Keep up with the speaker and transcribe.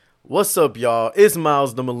What's up, y'all? It's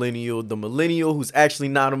Miles the millennial who's actually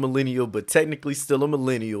not a millennial, but technically still a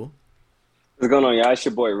millennial. What's going on, y'all? It's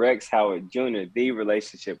your boy Rex Howard Jr., the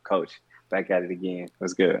relationship coach. Back at it again.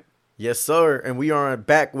 What's good? Yes, sir. And we are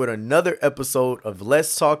back with another episode of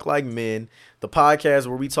Let's Talk Like Men, the podcast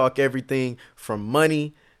where we talk everything from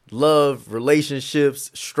money, love,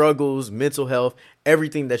 relationships, struggles, mental health,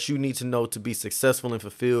 everything that you need to know to be successful and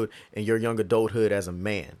fulfilled in your young adulthood as a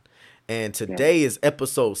man. And Yeah. today is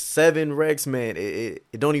episode 7, Rex. Man, it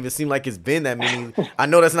don't even seem like it's been that many. I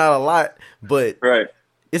know that's not a lot, but Right.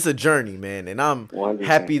 it's a journey, man, and I'm 100%.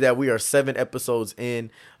 happy that we are 7 episodes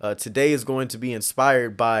in. Today is going to be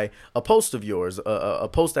inspired by a post of yours, a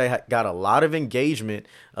post that got a lot of engagement,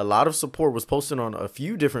 a lot of support. Was posted on a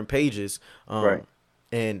few different pages, Right.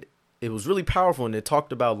 and it was really powerful. And it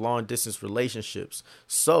talked about long distance relationships.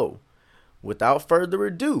 So, without further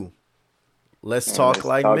ado, let's talk Let's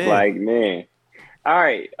like talk men. like men. All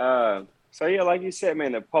right. So yeah, like you said,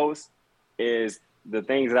 man, the post is the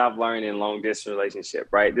things that I've learned in long distance relationship,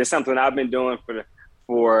 right? This is something I've been doing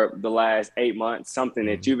for the last 8 months, something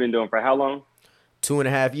that you've been doing for how long?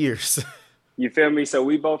 2.5 years. You feel me? So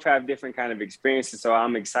we both have different kind of experiences. So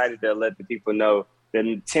I'm excited to let the people know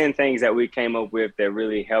the 10 things that we came up with that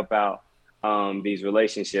really help out these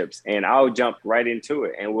relationships. And I'll jump right into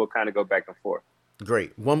it and we'll kind of go back and forth.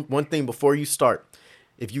 Great. One thing before you start.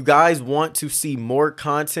 If you guys want to see more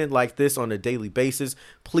content like this on a daily basis,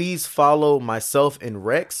 please follow myself and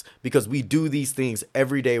Rex because we do these things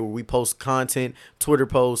every day where we post content, Twitter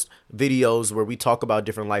posts, videos where we talk about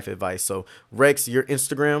different life advice. So, Rex, your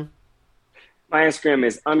Instagram. My Instagram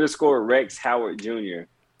is underscore Rex Howard Jr.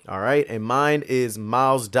 All right. And mine is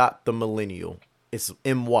miles.the millennial. It's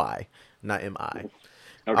MY, not MI.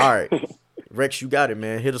 All right. Okay. Rex, you got it,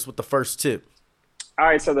 man. Hit us with the first tip. All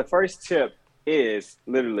right. So the first tip is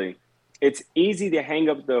literally it's easy to hang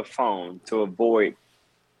up the phone to avoid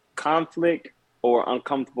conflict or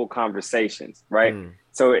uncomfortable conversations, right? Mm,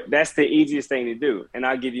 So that's the easiest thing to do. And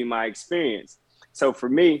I'll give you my experience. So for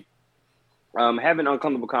me, having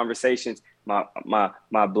uncomfortable conversations,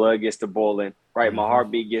 my blood gets to boiling, right? My mm-hmm.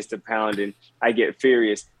 heartbeat gets to pounding. I get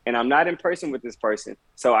furious, and I'm not in person with this person,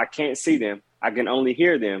 so I can't see them. I can only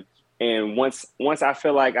hear them. And once I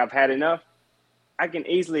feel like I've had enough, I can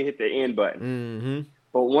easily hit the end button. Mm-hmm.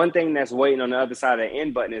 But one thing that's waiting on the other side of the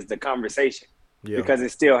end button is the conversation Yeah. because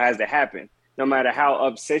it still has to happen. No matter how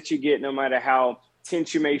upset you get, no matter how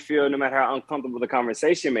tense you may feel, no matter how uncomfortable the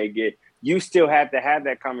conversation may get, you still have to have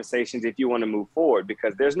that conversation if you want to move forward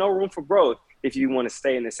because there's no room for growth if you want to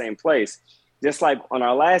stay in the same place. Just like on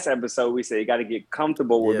our last episode, we said you got to get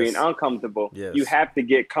comfortable with being Yes. uncomfortable. You Yes. have to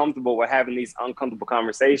get comfortable with having these uncomfortable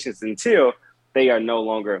conversations until they are no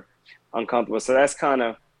longer uncomfortable. So that's kind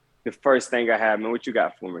of the first thing I have. Man, what you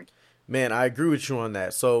got for me? Man, I agree with you on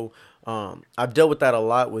that. So, I've dealt with that a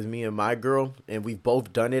lot with me and my girl, and we've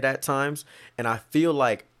both done it at times. And I feel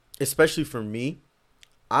like, especially for me,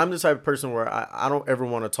 I'm the type of person where I don't ever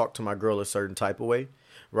want to talk to my girl a certain type of way,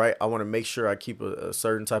 right? I want to make sure I keep a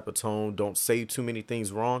certain type of tone, don't say too many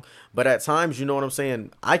things wrong. But at times, you know what I'm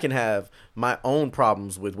saying? I can have my own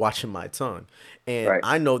problems with watching my tongue. And Right.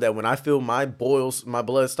 I know that when I feel my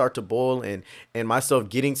blood start to boil and myself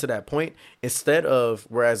getting to that point, instead of,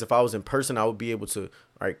 whereas if I was in person, I would be able to,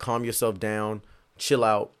 all right, calm yourself down, chill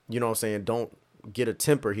out, you know what I'm saying? Don't get a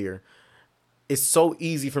temper here. It's so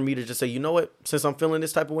easy for me to just say, you know what, since I'm feeling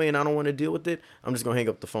this type of way and I don't want to deal with it, I'm just gonna hang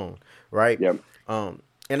up the phone, right? Yep.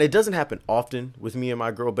 And it doesn't happen often with me and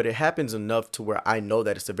my girl, but it happens enough to where I know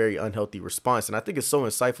that it's a very unhealthy response. And I think it's so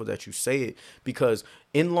insightful that you say it because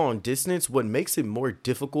in long distance, what makes it more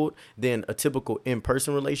difficult than a typical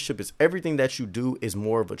in-person relationship is everything that you do is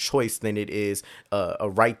more of a choice than it is a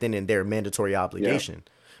right then and there mandatory Yeah. obligation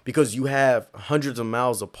because you have hundreds of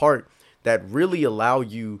miles apart that really allow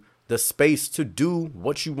you the space to do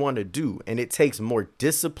what you want to do. And it takes more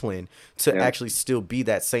discipline to Yeah. actually still be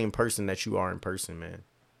that same person that you are in person, man.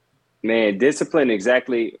 Man, discipline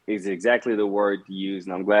exactly the word to use,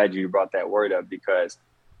 and I'm glad you brought that word up because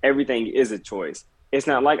everything is a choice. It's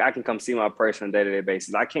not like I can come see my person on a day-to-day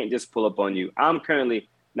basis. I can't just pull up on you. I'm currently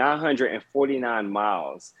 949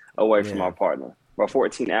 miles away from my Yeah. partner for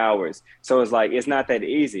 14 hours. So it's like it's not that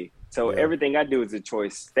easy. So Yeah. everything I do is a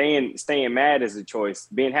choice. Staying mad is a choice.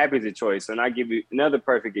 Being happy is a choice. And I give you another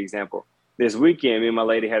perfect example. This weekend, me and my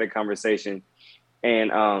lady had a conversation,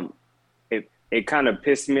 and it kind of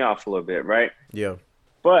pissed me off a little bit, right? Yeah.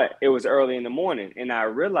 But it was early in the morning, and I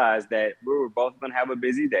realized that we were both going to have a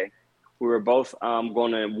busy day. We were both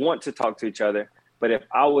going to want to talk to each other. But if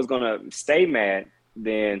I was going to stay mad,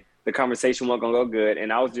 then the conversation wasn't going to go good,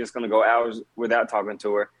 and I was just going to go hours without talking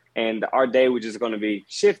to her. and our day was just going to be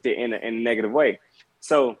shifted in a negative way.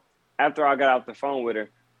 So after I got off the phone with her,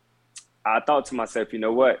 I thought to myself, you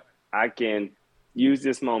know what? I can use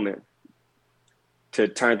this moment to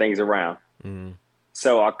turn things around. Mm.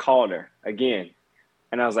 So I called her again,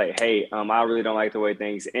 and I was like, hey, I really don't like the way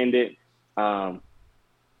things ended.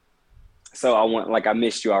 So I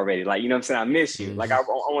missed you already. Like, you know what I'm saying? I miss you. Mm-hmm. Like, I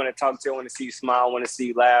want to talk to you. I want to see you smile. I want to see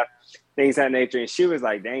you laugh, things of that nature. And she was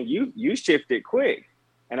like, dang, you shifted quick.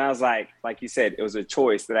 And I was like you said, it was a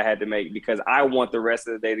choice that I had to make because I want the rest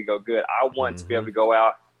of the day to go good. I want to be able to go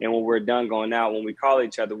out. And when we're done going out, when we call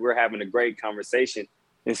each other, we're having a great conversation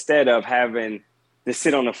instead of having to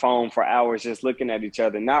sit on the phone for hours just looking at each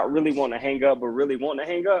other, not really wanting to hang up, but really wanting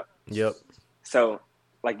to hang up. Yep. So,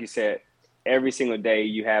 like you said, every single day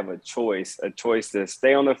you have a choice to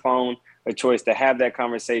stay on the phone, a choice to have that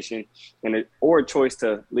conversation, or a choice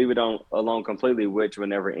to leave it alone completely, which will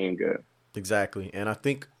never end good. Exactly. And I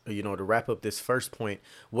think, to wrap up this first point,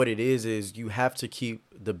 what it is you have to keep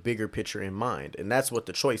the bigger picture in mind. And that's what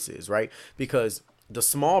the choice is, right? Because the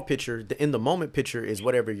small picture, the in the moment picture is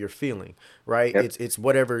whatever you're feeling, right? Yep. It's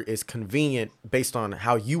whatever is convenient based on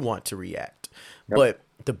how you want to react. Yep. But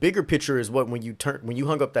the bigger picture is what when you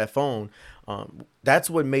hung up that phone, that's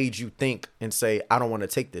what made you think and say, I don't want to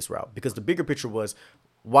take this route. Because the bigger picture was,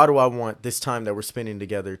 why do I want this time that we're spending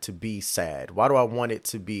together to be sad? Why do I want it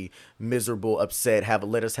to be miserable, upset,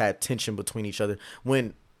 let us have tension between each other?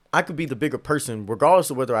 When I could be the bigger person,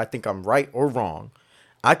 regardless of whether I think I'm right or wrong.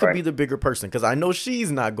 I could be the bigger person because I know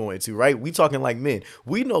she's not going to, right? We talking like men.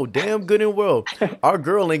 We know damn good and well our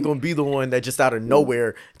girl ain't going to be the one that just out of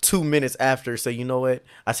nowhere 2 minutes after say, you know what?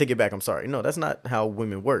 I take it back. I'm sorry. No, that's not how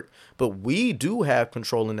women work. But we do have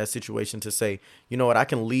control in that situation to say, you know what? I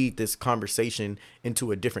can lead this conversation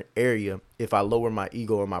into a different area if I lower my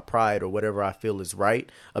ego or my pride or whatever I feel is right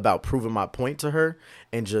about proving my point to her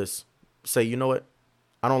and just say, you know what?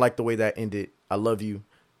 I don't like the way that ended. I love you.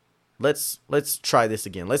 Let's try this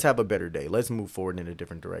again. Let's have a better day. Let's move forward in a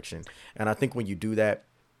different direction. And I think when you do that,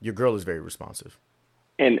 your girl is very responsive.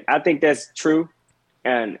 And I think that's true.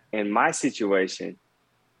 And in my situation,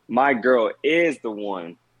 my girl is the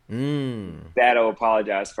one that'll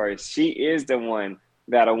apologize first. She is the one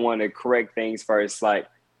that'll want to correct things first. Like,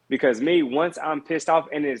 because once I'm pissed off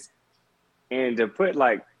and to put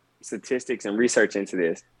like statistics and research into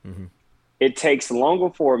this, it takes longer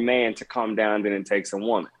for a man to calm down than it takes a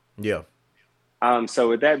woman. Yeah. So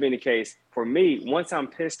with that being the case, for me, once I'm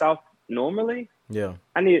pissed off, normally,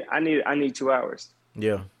 I need 2 hours.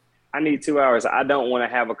 Yeah. I need 2 hours. I don't want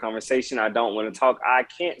to have a conversation. I don't want to talk. I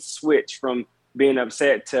can't switch from being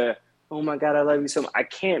upset to, oh my God, I love you so much. I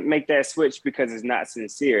can't make that switch because it's not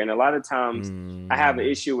sincere. And a lot of times I have an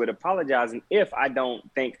issue with apologizing if I don't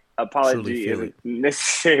think apology is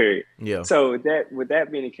necessary. Yeah. So with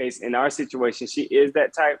that being the case, in our situation, she is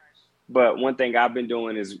that type. But one thing I've been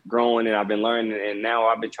doing is growing and I've been learning. And now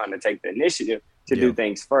I've been trying to take the initiative to do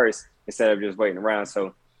things first instead of just waiting around.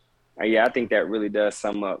 So, I think that really does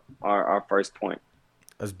sum up our first point.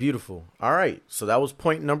 That's beautiful. All right. So that was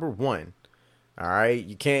point number 1. All right.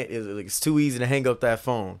 You can't, it's too easy to hang up that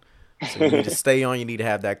phone. So you need to stay on. You need to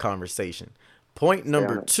have that conversation. Point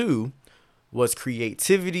number 2 was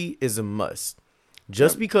creativity is a must.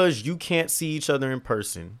 Just because you can't see each other in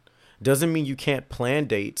person doesn't mean you can't plan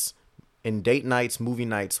dates and date nights, movie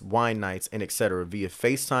nights, wine nights, and etc. via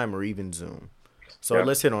FaceTime or even Zoom. So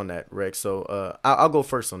let's hit on that, Rex. So I'll go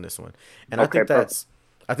first on this one. And I think that's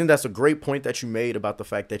a great point that you made about the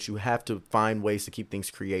fact that you have to find ways to keep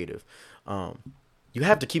things creative. You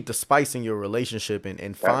have to keep the spice in your relationship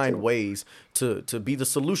and find ways to be the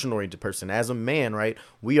solution-oriented person. As a man, right,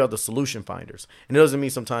 we are the solution finders. And it doesn't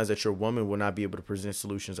mean sometimes that your woman will not be able to present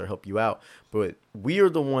solutions or help you out, but we are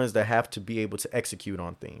the ones that have to be able to execute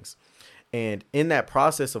on things. And in that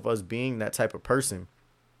process of us being that type of person,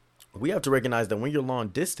 we have to recognize that when you're long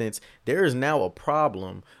distance, there is now a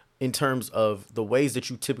problem in terms of the ways that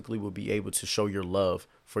you typically would be able to show your love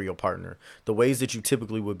for your partner, the ways that you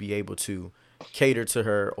typically would be able to cater to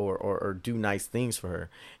her or do nice things for her.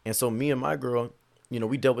 And so me and my girl,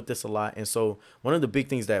 we dealt with this a lot. And so one of the big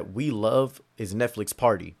things that we love is Netflix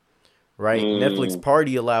Party. Right. Netflix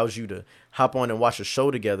Party allows you to hop on and watch a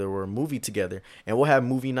show together or a movie together. And we'll have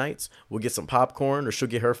movie nights. We'll get some popcorn, or she'll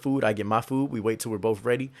get her food. I get my food. We wait till we're both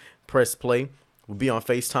ready. Press play. We'll be on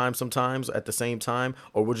FaceTime sometimes at the same time,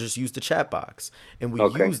 or we'll just use the chat box. And we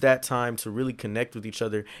use that time to really connect with each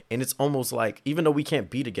other. And it's almost like, even though we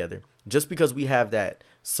can't be together, just because we have that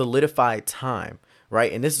solidified time,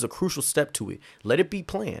 right? And this is a crucial step to it. Let it be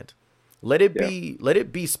planned. Let it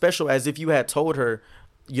be special, as if you had told her,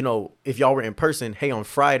 you know, if y'all were in person, hey, on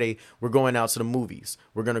Friday, we're going out to the movies.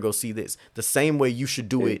 We're going to go see this. The same way you should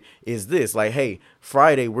do it is this. Like, hey,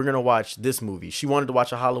 Friday, we're going to watch this movie. She wanted to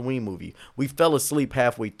watch a Halloween movie. We fell asleep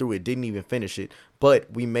halfway through it, didn't even finish it, but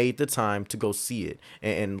we made the time to go see it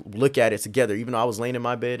and look at it together, even though I was laying in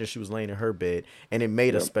my bed and she was laying in her bed, and it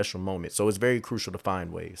made a special moment. So it's very crucial to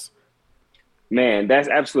find ways. Man, that's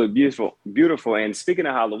absolutely beautiful. Beautiful. And speaking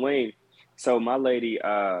of Halloween, so my lady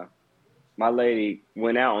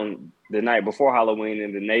went out on the night before Halloween,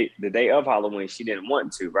 and the day of Halloween, she didn't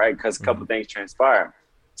want to, right? Because a couple things transpired.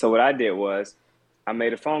 So what I did was I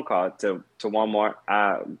made a phone call to Walmart.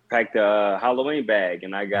 I packed a Halloween bag,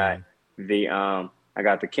 and I got I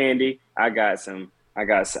got the candy. I got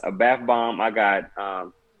a bath bomb. I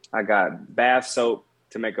got bath soap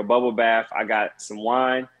to make a bubble bath. I got some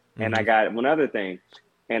wine, and I got one other thing.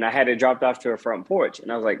 And I had it dropped off to her front porch. And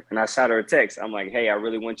I was like, and I shot her a text. I'm like, hey, I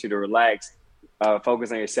really want you to relax,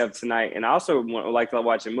 focus on yourself tonight. And I also like to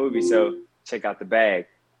watch a movie. So check out the bag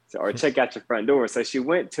or check out your front door. So she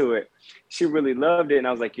went to it. She really loved it. And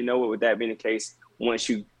I was like, you know what, with that being the case, once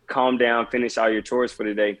you calm down, finish all your chores for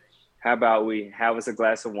the day, how about we have us a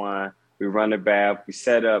glass of wine, we run a bath, we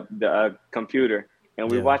set up the computer, and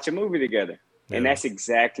we watch a movie together. Yeah. And that's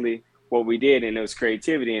exactly what we did. And it was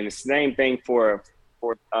creativity. And the same thing for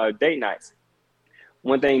date nights.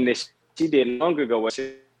 One thing that she did long ago was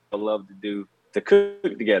she loved to cook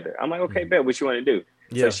together. I'm like, okay, bet, what you want to do?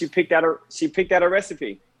 Yeah. So she picked out a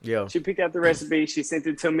recipe. Yeah. She picked out the recipe. She sent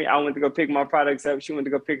it to me. I went to go pick my products up. She went to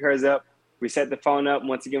go pick hers up. We set the phone up.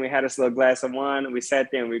 Once again, we had us a little glass of wine. We sat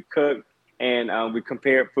there and we cooked, and we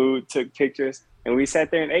compared food, took pictures, and we sat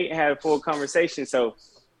there and ate and had a full conversation. So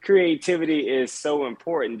creativity is so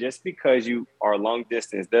important. Just because you are long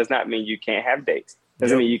distance does not mean you can't have dates.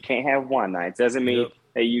 Doesn't mean you can't have one nights. Doesn't mean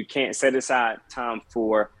that you can't set aside time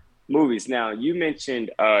for movies. Now, you mentioned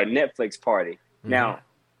Netflix party. Now,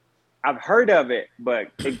 I've heard of it, but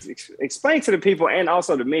explain to the people and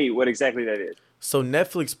also to me what exactly that is. So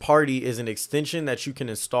Netflix Party is an extension that you can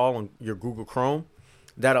install on your Google Chrome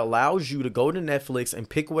that allows you to go to Netflix and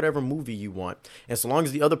pick whatever movie you want. And so long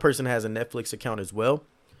as the other person has a Netflix account as well,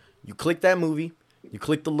 you click that movie, you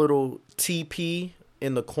click the little TP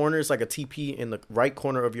in the corner. It's like a TP in the right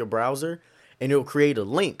corner of your browser, and it'll create a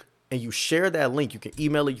link. And you share that link. You can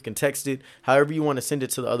email it, you can text it, however you want to send it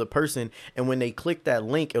to the other person. And when they click that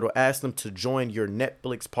link, it'll ask them to join your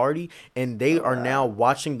Netflix party. And they are now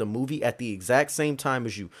watching the movie at the exact same time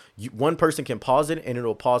as you. One person can pause it, and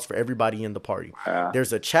it'll pause for everybody in the party.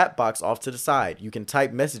 There's a chat box off to the side. You can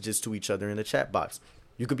type messages to each other in the chat box.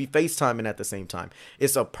 You could be FaceTiming at the same time.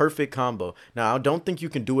 It's a perfect combo. Now, I don't think you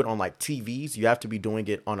can do it on like TVs. You have to be doing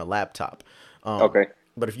it on a laptop. Okay.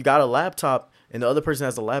 But if you got a laptop and the other person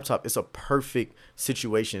has a laptop, it's a perfect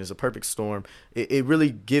situation. It's a perfect storm. It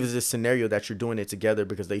really gives this scenario that you're doing it together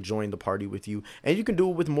because they joined the party with you. And you can do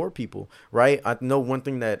it with more people, right? I know one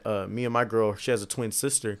thing that me and my girl, she has a twin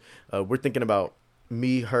sister. We're thinking about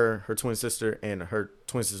me, her twin sister, and her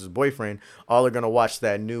twin sister's boyfriend all are going to watch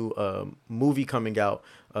that new movie coming out,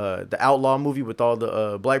 the Outlaw movie with all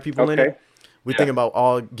the black people in it. We're thinking about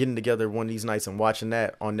all getting together one of these nights and watching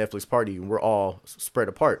that on Netflix Party. We're all spread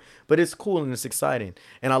apart. But it's cool and it's exciting.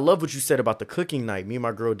 And I love what you said about the cooking night. Me and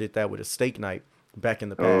my girl did that with a steak night back in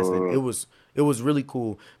the past. And it was really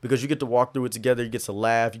cool because you get to walk through it together. You get to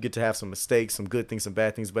laugh. You get to have some mistakes, some good things, some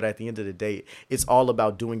bad things. But at the end of the day, it's all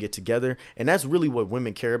about doing it together. And that's really what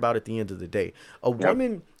women care about at the end of the day. A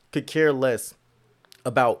woman could care less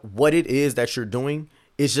about what it is that you're doing.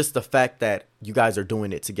 It's just the fact that you guys are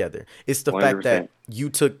doing it together. It's the 100%. Fact that you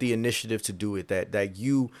took the initiative to do it, that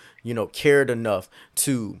you cared enough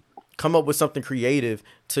to come up with something creative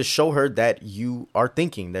to show her that you are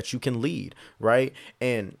thinking, that you can lead, right?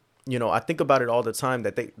 And, I think about it all the time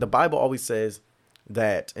that the Bible always says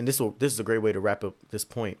that, and this is a great way to wrap up this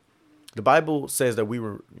point. The Bible says that we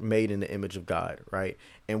were made in the image of God, right?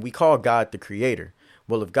 And we call God the creator.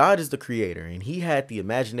 Well, if God is the creator and he had the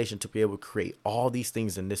imagination to be able to create all these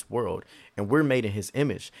things in this world and we're made in his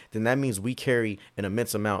image, then that means we carry an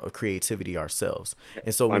immense amount of creativity ourselves.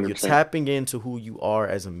 And so when 100%. You're tapping into who you are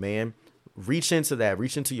as a man, reach into that,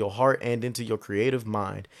 reach into your heart and into your creative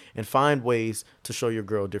mind and find ways to show your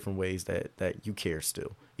girl different ways that you care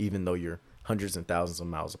still, even though you're hundreds and thousands of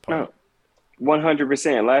miles apart. No,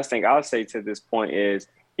 100%. Last thing I'll say to this point is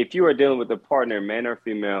if you are dealing with a partner, man or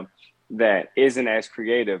female, that isn't as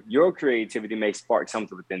creative, your creativity may spark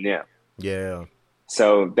something within them. Yeah.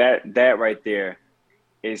 So that right there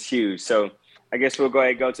is huge. So I guess we'll go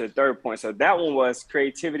ahead and go to the third point. So that one was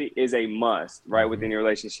creativity is a must, right, within your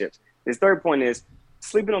relationships. This third point is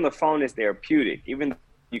sleeping on the phone is therapeutic. Even though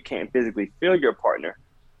you can't physically feel your partner,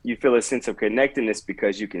 you feel a sense of connectedness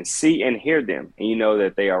because you can see and hear them and you know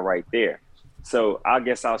that they are right there. So I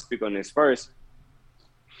guess I'll speak on this first.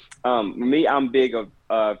 Me, I'm big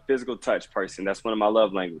of physical touch person. That's one of my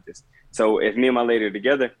love languages. So if me and my lady are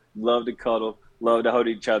together, love to cuddle, love to hold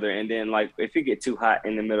each other. And then like if it get too hot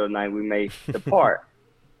in the middle of the night, we may depart,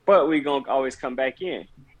 but we gonna always come back in.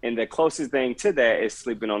 And the closest thing to that is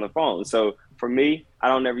sleeping on the phone. So for me, I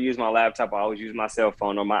don't ever use my laptop. I always use my cell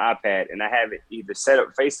phone or my iPad, and I have it either set up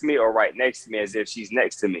facing me or right next to me as if she's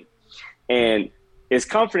next to me. And it's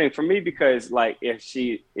comforting for me because like if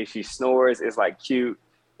she snores, it's like cute.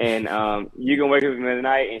 And you can wake up in the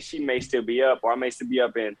night and she may still be up, or I may still be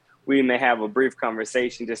up, and we may have a brief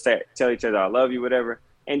conversation, just tell each other I love you, whatever,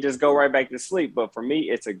 and just go right back to sleep. But for me,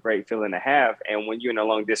 it's a great feeling to have. And when you're in a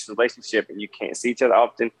long distance relationship and you can't see each other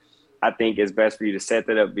often, I think it's best for you to set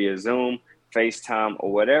that up via Zoom, FaceTime,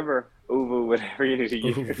 or whatever, Uvu, whatever you need to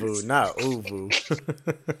use. Uvu, not Uvu.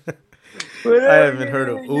 I Whatever haven't heard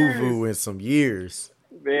you of need to use. Uvu in some years.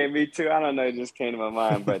 Man, me too. I don't know. It just came to my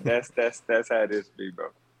mind, but that's how it is to be, bro.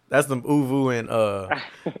 That's the Uvu and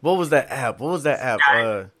what was that app? What was that app?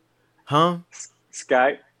 Skype. Huh?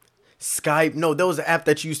 Skype. Skype. No, there was an app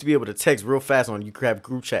that you used to be able to text real fast on. You could have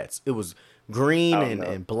group chats. It was green Oh and, no.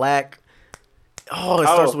 and black. Oh, it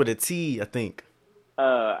starts Oh, with a T, I think.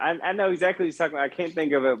 I know exactly what you're talking about. I can't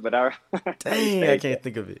think of it, but I used Dang, to I hate can't that.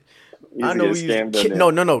 think of it. I Used to know get we used scammed on Kick.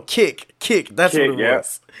 that. No, Kick. That's what Kick, it yeah.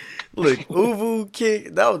 was. Look, Uvu,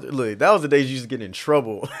 Kick. That was the days you used to get in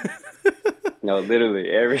trouble. No, literally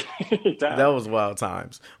every That time. was wild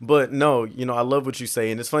times. But no, I love what you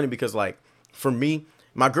say. And it's funny because, like, for me,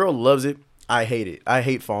 my girl loves it. I hate it. I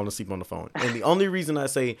hate falling asleep on the phone. And the only reason I'm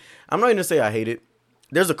not going to say I hate it.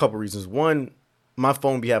 There's a couple reasons. One, my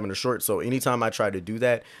phone be having a short. So anytime I try to do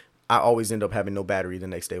that, I always end up having no battery the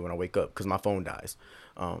next day when I wake up because my phone dies.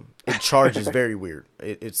 It charges very weird.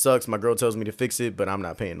 It sucks. My girl tells me to fix it, but I'm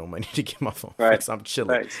not paying no money to get my phone Right. fixed. I'm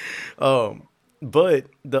chilling. Thanks. But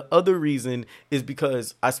the other reason is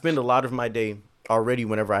because I spend a lot of my day already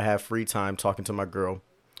whenever I have free time talking to my girl.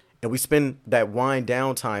 And we spend that wind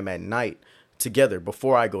down time at night together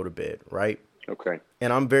before I go to bed, right? Okay.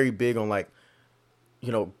 And I'm very big on like,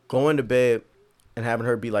 going to bed and having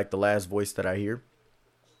her be like the last voice that I hear.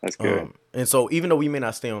 That's good. And so even though we may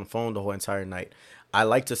not stay on the phone the whole entire night, I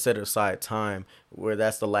like to set aside time where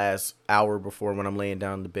that's the last hour before when I'm laying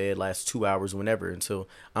down in the bed, last 2 hours, whenever, until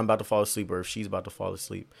I'm about to fall asleep or if she's about to fall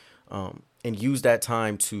asleep, and use that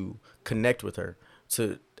time to connect with her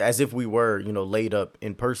to as if we were, laid up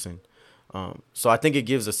in person. So I think it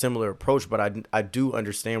gives a similar approach, but I do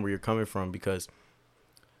understand where you're coming from because,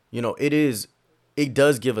 it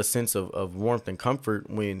does give a sense of warmth and comfort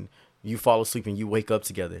when you fall asleep and you wake up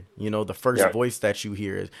together. The first Yeah. voice that you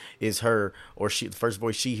hear is her, or the first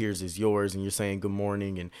voice she hears is yours, and you're saying good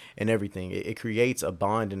morning and everything. It creates a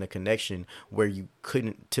bond and a connection where you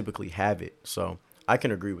couldn't typically have it. So I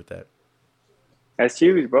can agree with that. That's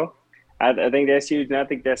huge, bro. I think that's huge, and I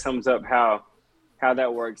think that sums up how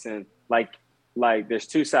that works. And like there's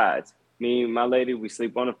two sides. Me and my lady, we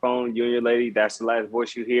sleep on the phone. You and your lady, that's the last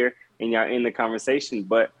voice you hear, and y'all in the conversation.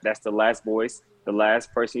 But that's the last voice, the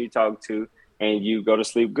last person you talk to, and you go to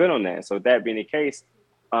sleep good on that. So that being the case,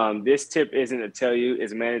 this tip isn't to tell you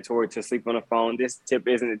it's mandatory to sleep on the phone. This tip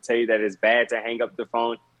isn't to tell you that it's bad to hang up the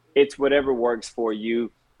phone. It's whatever works for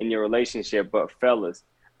you in your relationship. But fellas,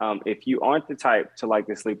 if you aren't the type to like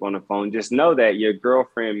to sleep on the phone, just know that your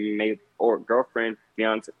girlfriend may or girlfriend,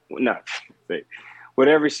 fiance, no,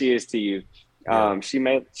 whatever she is to you, Yeah. she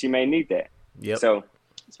may need that. Yep. So,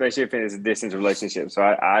 especially if it's a distance relationship. So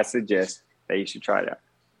I suggest that you should try that.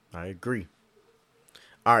 I agree.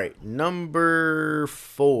 All right. Number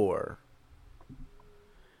 4.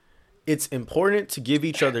 It's important to give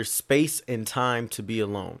each other space and time to be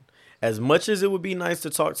alone. As much as it would be nice to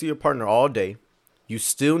talk to your partner all day, you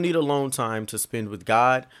still need alone time to spend with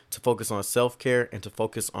God, to focus on self-care, and to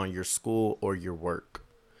focus on your school or your work.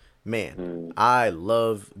 Man, I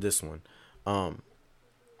love this one.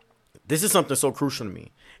 This is something so crucial to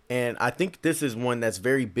me. And I think this is one that's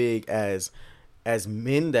very big as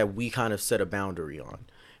men that we kind of set a boundary on.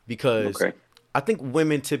 Because Okay. I think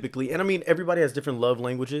women typically, and I mean everybody has different love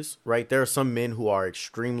languages, right? There are some men who are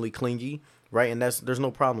extremely clingy, right? And there's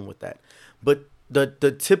no problem with that. But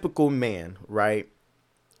the typical man, right,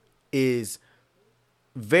 is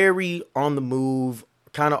very on the move,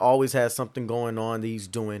 kind of always has something going on that he's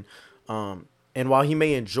doing. And while he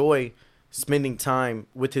may enjoy spending time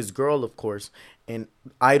with his girl, of course, and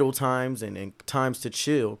idle times and times to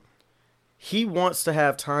chill, he wants to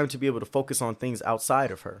have time to be able to focus on things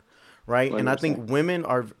outside of her, right? And I 100%. think women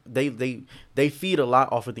are they feed a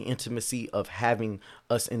lot off of the intimacy of having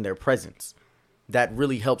us in their presence. That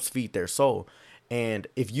really helps feed their soul. And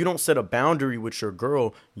if you don't set a boundary with your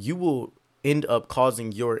girl, you will end up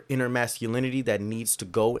causing your inner masculinity that needs to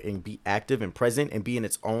go and be active and present and be in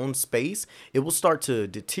its own space. It will start to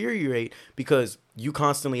deteriorate because you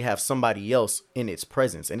constantly have somebody else in its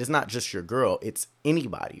presence. And it's not just your girl, it's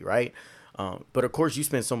anybody, right? But of course, you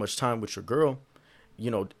spend so much time with your girl,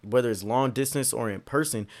 whether it's long distance or in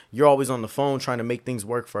person, you're always on the phone trying to make things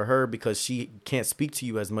work for her because she can't speak to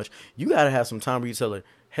you as much. You got to have some time where you tell her,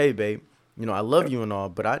 hey, babe, I love you and all,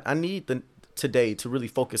 but I need today to really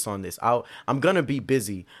focus on this. I'm going to be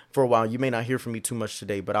busy for a while. You may not hear from me too much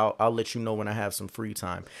today, but I'll let you know when I have some free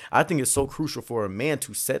time. I think it's so crucial for a man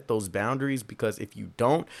to set those boundaries, because if you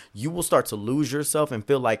don't, you will start to lose yourself and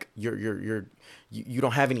feel like you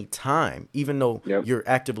don't have any time, even though you're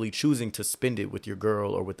actively choosing to spend it with your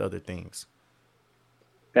girl or with other things.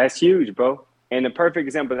 That's huge, bro. And the perfect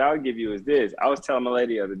example that I would give you is this. I was telling my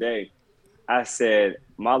lady the other day, I said,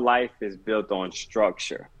 my life is built on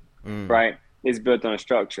structure, right? It's built on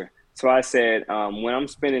structure. So I said, when I'm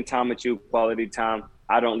spending time with you, quality time,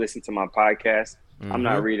 I don't listen to my podcast. I'm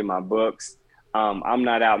not reading my books. I'm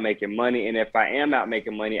not out making money. And if I am out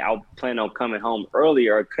making money, I'll plan on coming home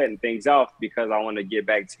earlier or cutting things off because I want to get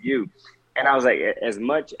back to you. And I was like, as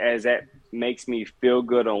much as that makes me feel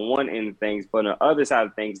good on one end of things, but on the other side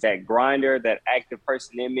of things, that grinder, that active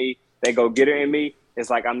person in me, that go getter in me, it's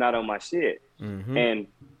like I'm not on my shit. And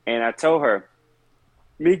I told her,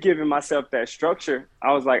 me giving myself that structure,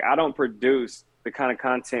 I was like, I don't produce the kind of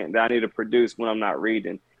content that I need to produce when I'm not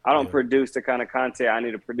reading. I don't produce the kind of content I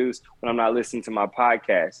need to produce when I'm not listening to my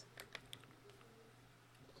podcast.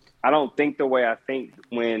 I don't think the way I think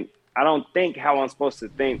I don't think how I'm supposed to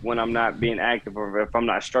think when I'm not being active, or if I'm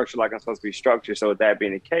not structured like I'm supposed to be structured. So with that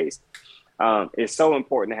being the case, it's so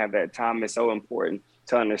important to have that time. It's so important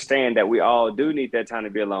to understand that we all do need that time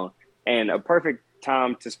to be alone. And a perfect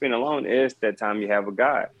time to spend alone is that time you have with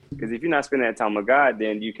God. Because if you're not spending that time with God,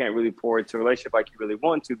 then you can't really pour into a relationship like you really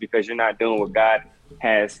want to, because you're not doing what God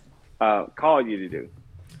has called you to do.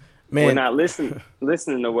 Man, we're not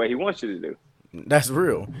listening the way he wants you to do. That's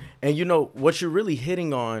real. And what you're really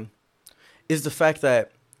hitting on is the fact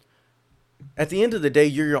that at the end of the day,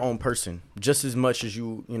 you're your own person just as much as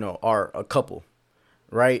you are a couple,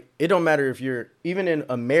 right? It don't matter if you're even in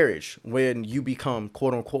a marriage. When you become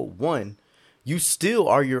quote unquote one, you still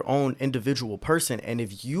are your own individual person. And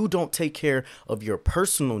if you don't take care of your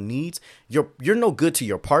personal needs, you're no good to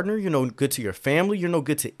your partner. You're no good to your family. You're no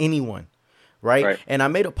good to anyone. Right. And I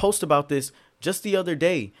made a post about this just the other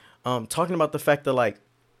day, talking about the fact that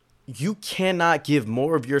you cannot give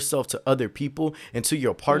more of yourself to other people and to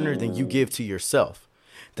your partner than you give to yourself.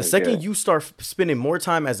 The second you start spending more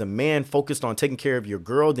time as a man focused on taking care of your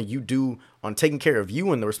girl than you do on taking care of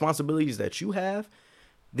you and the responsibilities that you have,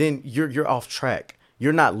 then you're off track.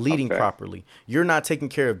 You're not leading properly. You're not taking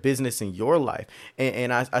care of business in your life.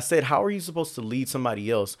 And I said, how are you supposed to lead somebody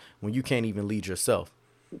else when you can't even lead yourself?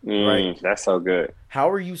 Right? That's so good. How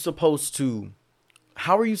are you supposed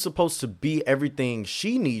to be everything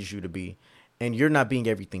she needs you to be, and you're not being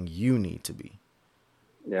everything you need to be?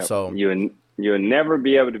 Yeah. So you'll never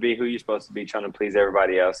be able to be who you're supposed to be, trying to please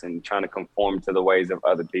everybody else and trying to conform to the ways of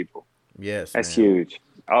other people. Yes, that's huge.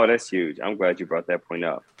 Oh, that's huge. I'm glad you brought that point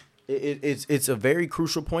up. It's a very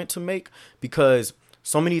crucial point to make, because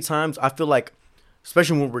so many times I feel like,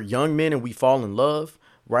 especially when we're young men and we fall in love,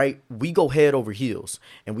 right, we go head over heels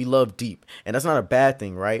and we love deep. And that's not a bad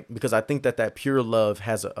thing, right? Because I think that pure love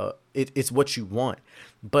has it's what you want.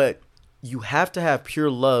 But you have to have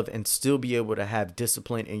pure love and still be able to have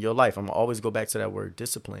discipline in your life. I'm gonna always go back to that word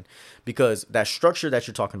discipline, because that structure that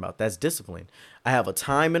you're talking about, that's discipline. I have a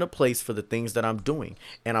time and a place for the things that I'm doing,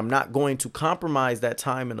 and I'm not going to compromise that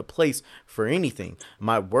time and a place for anything.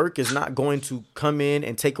 My work is not going to come in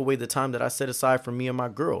and take away the time that I set aside for me and my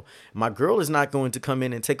girl. My girl is not going to come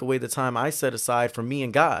in and take away the time I set aside for me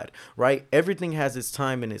and God, right? Everything has its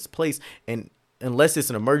time and its place. And unless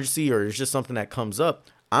it's an emergency or it's just something that comes up,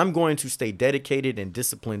 I'm going to stay dedicated and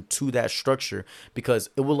disciplined to that structure, because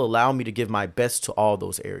it will allow me to give my best to all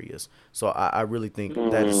those areas. So I really think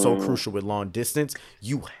that is so crucial with long distance.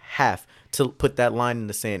 You have to put that line in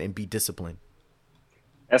the sand and be disciplined.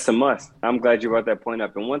 That's a must. I'm glad you brought that point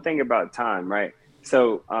up. And one thing about time, right?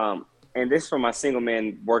 So, and this is for my single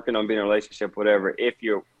man working on being in a relationship, whatever. If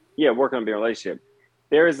you're, working on being in a relationship,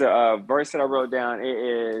 there is a verse that I wrote down.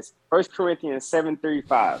 It is 1 Corinthians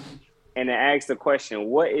 7:35. And it asks the question,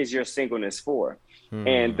 what is your singleness for?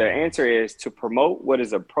 And the answer is to promote what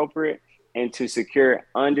is appropriate and to secure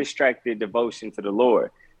undistracted devotion to the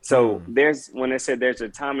Lord. So there's when I said there's a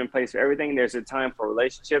time and place for everything, there's a time for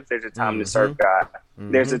relationships, there's a time to Mm-hmm. serve God.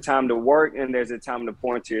 There's Mm-hmm. a time to work and there's a time to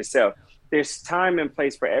pour into yourself. There's time and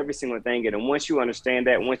place for every single thing. And once you understand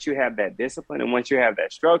that, once you have that discipline and once you have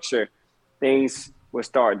that structure, things will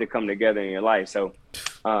start to come together in your life. So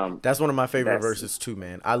That's one of my favorite that's verses too,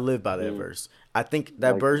 man. I live by that mm, verse. I think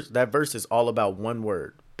that like verse is all about one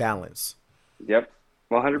word, balance. yep,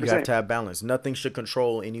 You have 100%. to have balance. Nothing should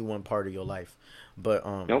control any one part of your life. But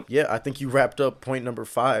Nope. yeah, I think you wrapped up point number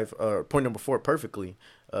 5, point number 4 perfectly.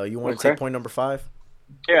 You want to take Okay. point number 5?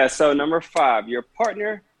 Yeah. So number 5, your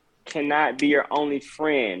partner cannot be your only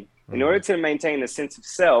friend. In order to maintain a sense of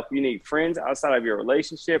self, you need friends outside of your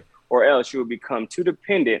relationship, or else you will become too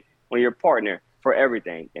dependent on your partner for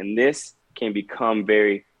everything. And this can become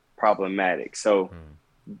very problematic. So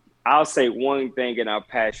I'll say one thing and I'll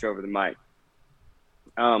pass you over the mic.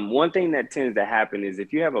 One thing that tends to happen is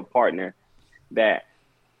if you have a partner that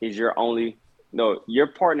is your only, no, your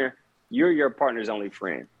partner, you're your partner's only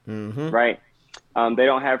friend, Mm-hmm. right? They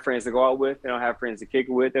don't have friends to go out with. They don't have friends to kick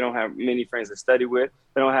it with. They don't have many friends to study with.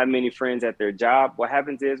 They don't have many friends at their job. What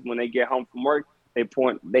happens is when they get home from work, they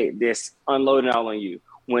just unloading all on you.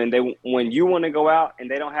 When you want to go out and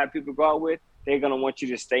they don't have people to go out with, they're gonna want you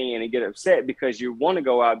to stay in and get upset because you want to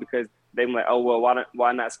go out because they're like, oh well,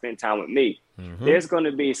 why not spend time with me? Mm-hmm. There's going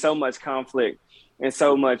to be so much conflict and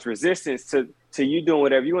so much resistance to you doing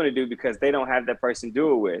whatever you want to do because they don't have that person to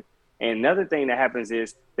do it with. And another thing that happens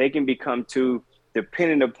is they can become too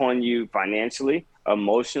dependent upon you financially,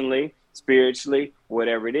 emotionally, spiritually,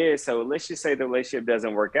 whatever it is. So let's just say the relationship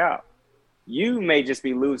doesn't work out. You may just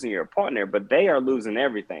be losing your partner, but they are losing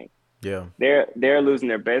everything. Yeah. They're losing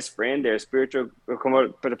their best friend, their spiritual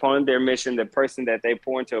opponent, their mission, the person that they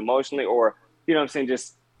pour into emotionally, or you know what I'm saying,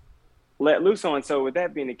 just let loose on. So with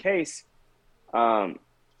that being the case,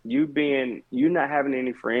 you not having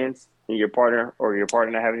any friends and your partner or your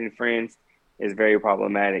partner not having any friends is very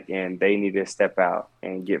problematic, and they need to step out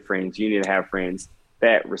and get friends. You need to have friends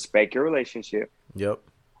that respect your relationship, Yep.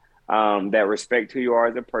 that respect who you are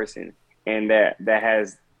as a person, and that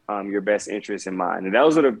has your best interests in mind. And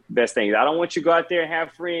those are the best things. I don't want you to go out there and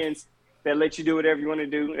have friends that let you do whatever you want to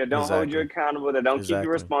do, that don't hold you Exactly. accountable, that don't keep you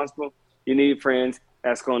Exactly. responsible. You need friends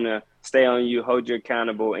that's going to stay on you, hold you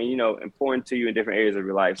accountable, and, important to you in different areas of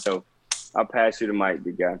your life. So I'll pass you the mic,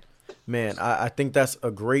 big guy. Man, I think that's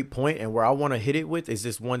a great point, and where I want to hit it with is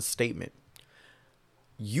this one statement.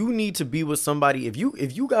 You need to be with somebody. If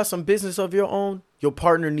you got some business of your own, your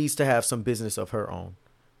partner needs to have some business of her own.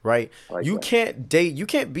 Right? I like You that. can't date, you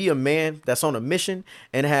can't be a man that's on a mission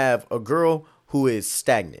and have a girl who is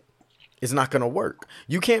stagnant. It's not gonna work.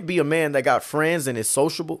 You can't be a man that got friends and is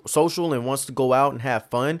social and wants to go out and have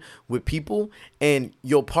fun with people, and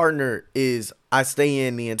your partner is I stay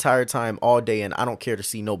in the entire time all day and I don't care to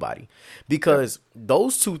see nobody. Because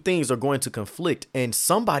those two things are going to conflict and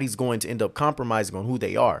somebody's going to end up compromising on who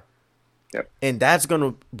they are. Yep. And that's going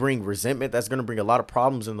to bring resentment. That's going to bring a lot of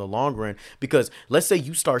problems in the long run. Because let's say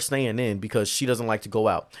you start staying in because she doesn't like to go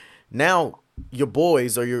out. Now your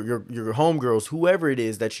boys or your homegirls, whoever it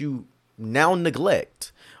is that you now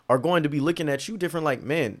neglect, are going to be looking at you different. Like,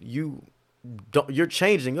 man, you're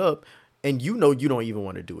changing up. And you don't even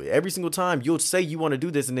want to do it. Every single time you'll say you want to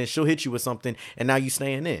do this, and then she'll hit you with something, and now you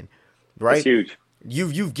staying in, That's right? huge.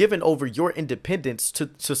 You've given over your independence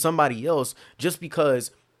to somebody else just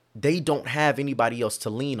because they don't have anybody else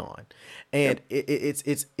to lean on. And it's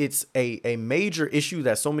a major issue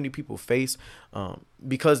that so many people face,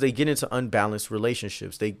 because they get into unbalanced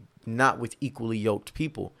relationships. They not with equally yoked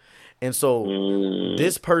people. And so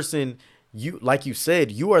this person, you, like you said,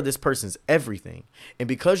 you are this person's everything. And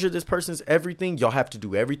because you're this person's everything, y'all have to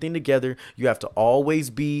do everything together. You have to always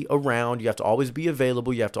be around. You have to always be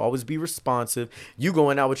available. You have to always be responsive. You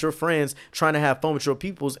going out with your friends, trying to have fun with your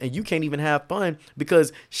peoples, and you can't even have fun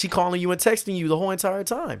because she calling you and texting you the whole entire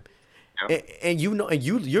time. And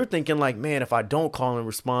you're thinking like, man, if I don't call and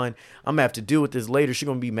respond, I'm gonna have to deal with this later. She's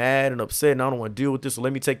gonna be mad and upset, and I don't want to deal with this. So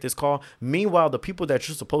let me take this call. Meanwhile, the people that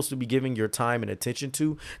you're supposed to be giving your time and attention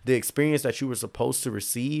to, the experience that you were supposed to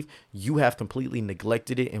receive, you have completely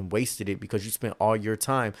neglected it and wasted it because you spent all your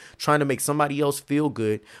time trying to make somebody else feel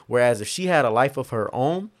good. Whereas if she had a life of her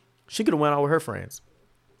own, she could have went out with her friends.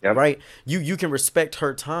 Yep. Right. You can respect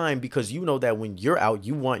her time because you know that when you're out,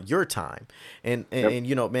 you want your time. And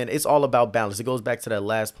man, it's all about balance. It goes back to that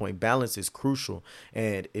last point. Balance is crucial.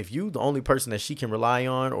 And if you the only person that she can rely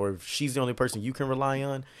on, or if she's the only person you can rely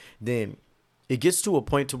on, then it gets to a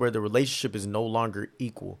point to where the relationship is no longer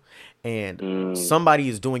equal, and somebody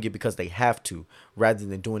is doing it because they have to rather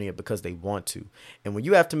than doing it because they want to. And when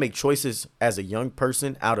you have to make choices as a young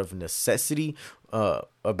person out of necessity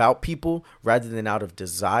about people rather than out of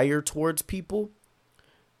desire towards people,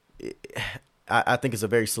 I think it's a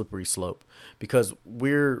very slippery slope, because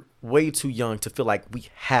we're way too young to feel like we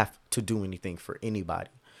have to do anything for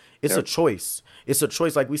anybody. It's a choice. It's a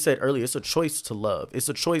choice. Like we said earlier, it's a choice to love. It's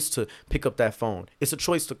a choice to pick up that phone. It's a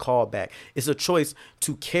choice to call back. It's a choice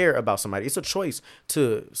to care about somebody. It's a choice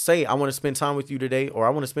to say, I want to spend time with you today, or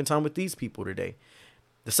I want to spend time with these people today.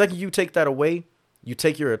 The second you take that away, you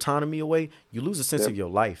take your autonomy away, you lose a sense of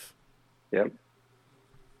your life. Yep.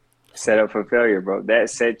 Set up for failure, bro.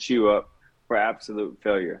 That sets you up for absolute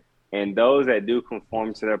failure. And those that do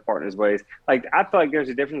conform to their partner's ways, like, I feel like there's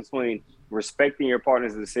a difference between respecting your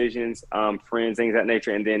partner's decisions, friends, things of that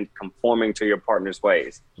nature, and then conforming to your partner's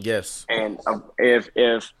ways. Yes. And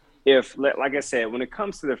if like I said, when it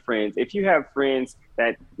comes to the friends, if you have friends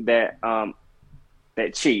that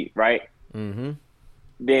cheat, right? Mm-hmm.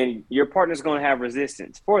 Then your partner's going to have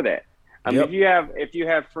resistance for that. If you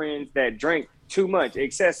have friends that drink too much,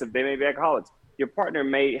 excessive, they may be alcoholics, your partner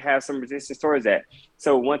may have some resistance towards that.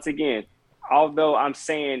 So once again, although I'm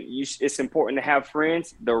saying it's important to have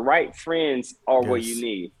friends, the right friends are what you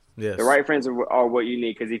need. Yes. The right friends are what you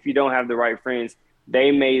need, because if you don't have the right friends,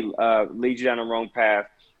 they may lead you down the wrong path.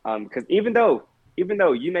 Because even though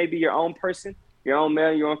you may be your own person, your own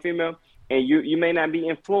male, your own female, and you may not be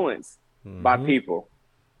influenced by people,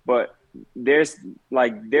 but there's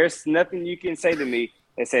nothing you can say to me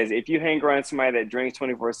that says if you hang around somebody that drinks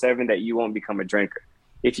 24/7 that you won't become a drinker.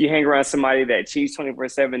 If you hang around somebody that cheats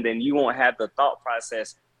 24/7, then you won't have the thought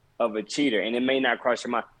process of a cheater, and it may not cross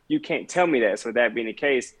your mind. You can't tell me that. So that being the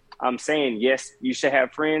case, I'm saying, yes, you should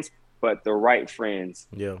have friends, but the right friends.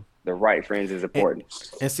 Yeah. The right friends is important.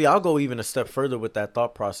 And see, I'll go even a step further with that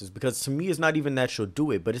thought process, because to me, it's not even that you'll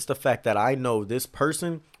do it, but it's the fact that I know this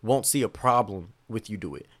person won't see a problem with you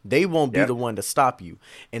do it. They won't be the one to stop you.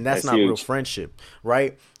 And that's not huge. Real friendship,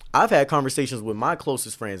 right? I've had conversations with my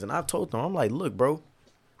closest friends, and I've told them, I'm like, look, bro,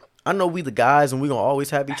 I know we the guys and we're going to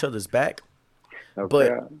always have each other's back,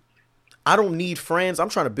 but I don't need friends. I'm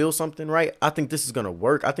trying to build something, right? I think this is going to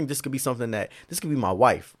work. I think this could be something this could be my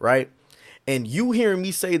wife, right? And you hearing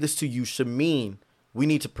me say this to you should mean we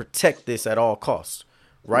need to protect this at all costs,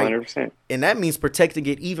 right? 100%. And that means protecting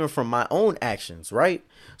it even from my own actions, right?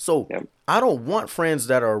 So I don't want friends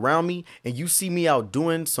that are around me and you see me out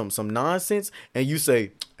doing some nonsense and you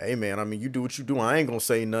say, hey, man, I mean, you do what you do. I ain't going to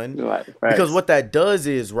say nothing. Right. Because what that does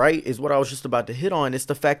is, right, is what I was just about to hit on. It's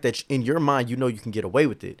the fact that in your mind, you know you can get away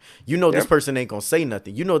with it. You know this person ain't going to say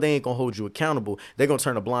nothing. You know they ain't going to hold you accountable. They're going to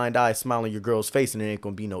turn a blind eye, smile on your girl's face, and there ain't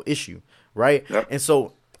going to be no issue, right? And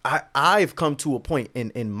so I've come to a point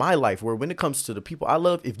in my life where when it comes to the people I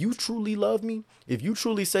love, if you truly love me, if you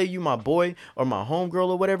truly say you my boy or my homegirl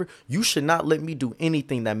or whatever, you should not let me do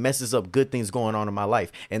anything that messes up good things going on in my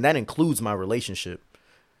life. And that includes my relationship.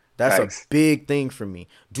 That's a big thing for me.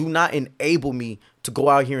 Do not enable me to go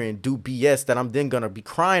out here and do BS that I'm then going to be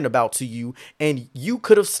crying about to you. And you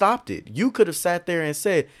could have stopped it. You could have sat there and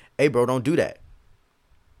said, hey, bro, don't do that.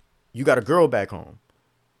 You got a girl back home.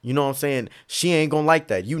 You know what I'm saying? She ain't going to like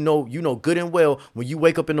that. You know good and well when you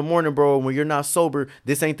wake up in the morning, bro, when you're not sober,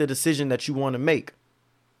 this ain't the decision that you want to make.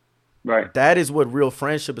 Right. That is what real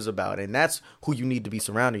friendship is about. And that's who you need to be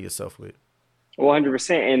surrounding yourself with.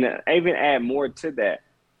 100%. And I even add more to that.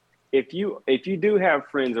 If you do have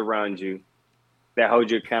friends around you that hold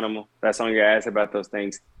you accountable, that's on your ass about those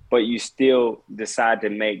things, but you still decide to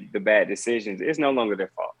make the bad decisions, it's no longer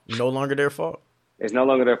their fault. No longer their fault. It's no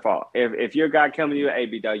longer their fault. If your guy coming to you, hey,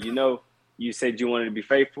 B-Dog, you said you wanted to be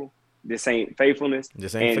faithful. This ain't faithfulness.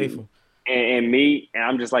 This ain't faithful. And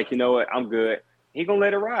I'm just like, you know what? I'm good. He gonna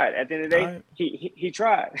let it ride. At the end of the day, right. he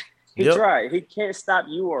tried. He tried. He can't stop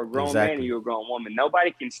you or a grown man or you a grown woman.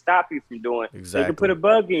 Nobody can stop you from doing. They can put a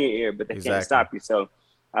bug in your ear, but they can't stop you. So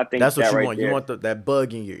I think that's what you want. You want that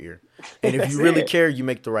bug in your ear. And if you really care, you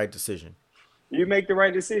make the right decision. You make the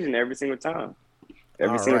right decision every single time.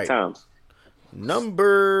 Every single time.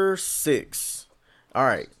 Number 6. All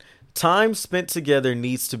right. Time spent together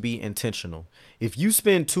needs to be intentional. If you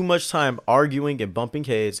spend too much time arguing and bumping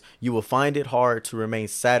heads, you will find it hard to remain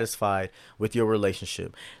satisfied with your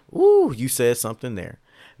relationship. Ooh, you said something there.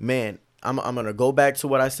 Man, I'm going to go back to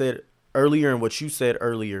what I said earlier and what you said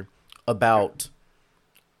earlier about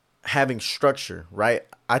having structure, right?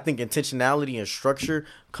 I think intentionality and structure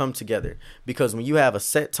come together because when you have a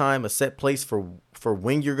set time, a set place for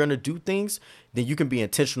when you're going to do things, then you can be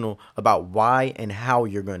intentional about why and how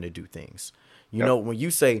you're going to do things. You know, when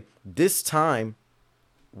you say this time,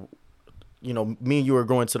 you know, me and you are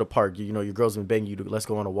going to the park. You know, your girl's been begging you to let's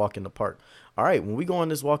go on a walk in the park. All right, when we go on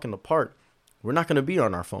this walk in the park, we're not going to be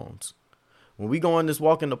on our phones. When we go on this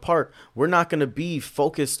walk in the park, we're not going to be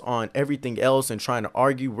focused on everything else and trying to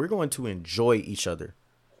argue. We're going to enjoy each other.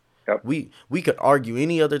 Yep. We could argue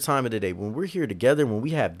any other time of the day. When we're here together, when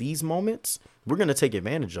we have these moments, we're going to take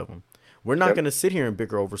advantage of them. We're not going to sit here and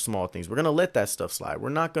bicker over small things. We're going to let that stuff slide. We're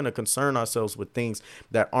not going to concern ourselves with things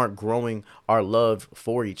that aren't growing our love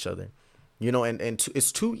for each other. You know, and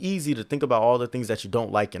it's too easy to think about all the things that you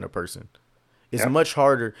don't like in a person. It's much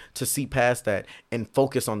harder to see past that and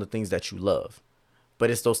focus on the things that you love. But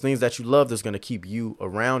it's those things that you love that's going to keep you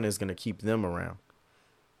around, is going to keep them around.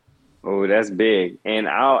 Oh, that's big. And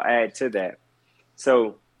I'll add to that.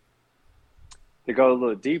 So to go a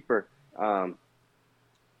little deeper, when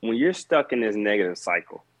you're stuck in this negative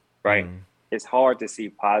cycle, right, it's hard to see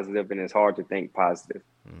positive and it's hard to think positive.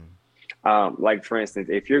 Like, for instance,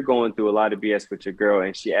 if you're going through a lot of BS with your girl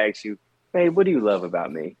and she asks you, babe, what do you love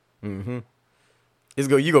about me? You're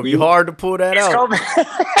going to be hard to pull that out.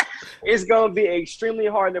 It's going to be extremely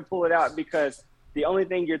hard to pull it out because the only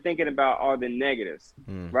thing you're thinking about are the negatives,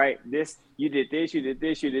 right? This, you did this, you did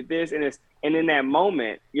this, you did this. And in that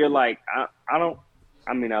moment, you're like, I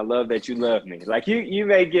love that you love me. Like, you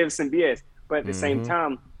may give some BS, but at the same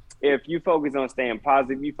time, if you focus on staying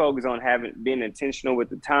positive, you focus on being intentional with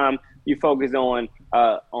the time, you focus on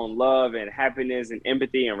love and happiness and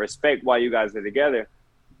empathy and respect while you guys are together,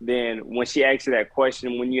 then when she asks you that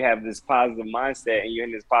question, when you have this positive mindset and you're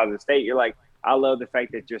in this positive state, you're like, I love the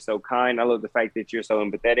fact that you're so kind. I love the fact that you're so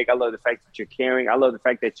empathetic. I love the fact that you're caring. I love the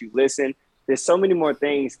fact that you listen. There's so many more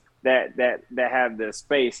things that have the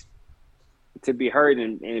space to be heard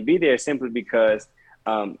and be there simply because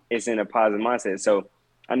it's in a positive mindset. So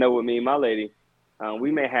I know with me and my lady,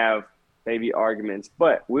 we may have maybe arguments,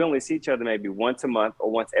 but we only see each other maybe once a month or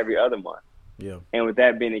once every other month. Yeah. And with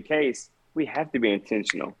that being the case, we have to be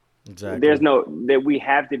intentional. Exactly. We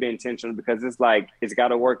have to be intentional because it's like, it's got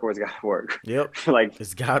to work or it's got to work. Like,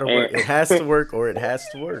 it's got to work. It has to work or it has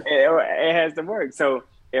to work. It has to work. So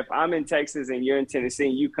if I'm in Texas and you're in Tennessee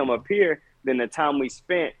and you come up here, then the time we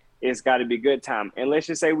spent, it's got to be good time. And let's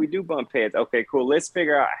just say we do bump heads. Okay, cool. Let's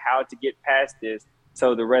figure out how to get past this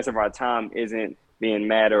so the rest of our time isn't being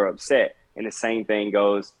mad or upset. And the same thing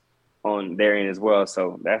goes on their end as well.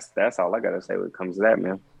 So that's all I got to say when it comes to that,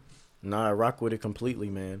 man. Nah, I rock with it completely,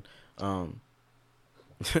 man.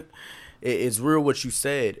 It's real what you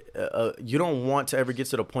said. You don't want to ever get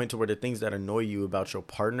to the point to where the things that annoy you about your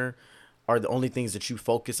partner are the only things that you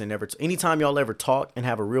focus and never. Anytime y'all ever talk and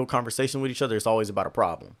have a real conversation with each other, it's always about a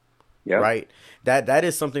problem. Yeah. Right. That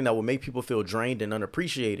is something that will make people feel drained and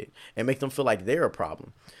unappreciated and make them feel like they're a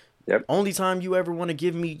problem. Yep. Only time you ever want to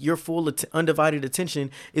give me your full undivided attention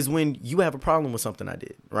is when you have a problem with something I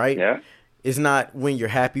did. Right. Yeah. It's not when you're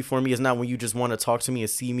happy for me. It's not when you just want to talk to me and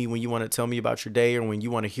see me, when you want to tell me about your day or when you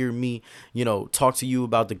want to hear me, talk to you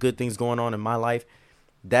about the good things going on in my life.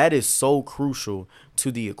 That is so crucial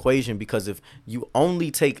to the equation, because if you only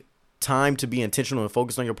take time to be intentional and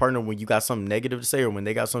focus on your partner when you got something negative to say or when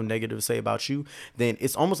they got something negative to say about you, then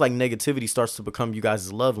it's almost like negativity starts to become you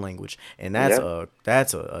guys' love language. And that's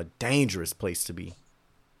a dangerous place to be.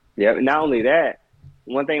 Yeah. Not only that,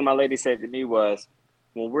 one thing my lady said to me was,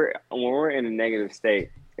 when we're in a negative state,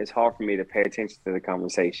 it's hard for me to pay attention to the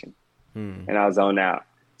conversation, and I zone out.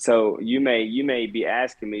 So you may be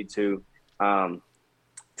asking me to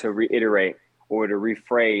reiterate or to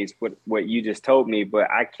rephrase what you just told me,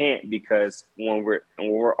 but I can't, because when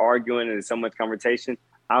we're arguing and there's so much conversation,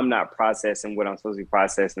 I'm not processing what I'm supposed to be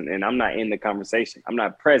processing, and I'm not in the conversation. I'm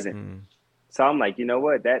not present. So I'm like, you know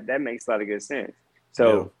what? That makes a lot of good sense.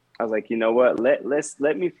 So I was like, you know what? Let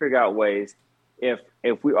me figure out ways.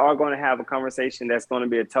 If we are going to have a conversation that's going to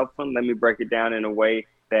be a tough one, let me break it down in a way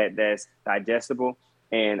that's digestible.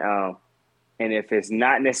 And if it's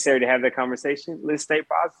not necessary to have that conversation, let's stay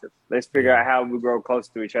positive. Let's figure out how we grow close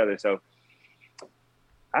to each other. So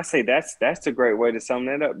I say that's a great way to sum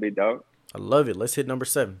that up, big dog. I love it. Let's hit number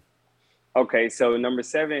 7. Okay, so number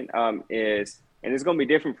 7 is, and it's going to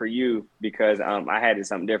be different for you because I had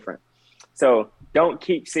something different. So don't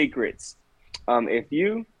keep secrets. If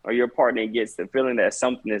you or your partner gets the feeling that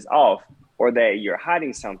something is off or that you're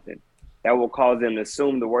hiding something, that will cause them to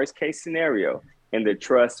assume the worst case scenario and the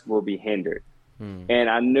trust will be hindered. And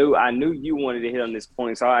I knew you wanted to hit on this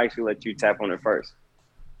point, so I'll actually let you tap on it first.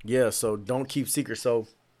 Yeah, so don't keep secrets. So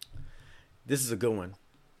this is a good one.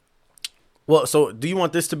 Well, so do you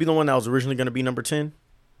want this to be the one that was originally going to be number 10?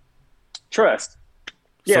 Trust.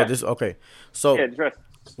 Yeah. So okay. So yeah, trust.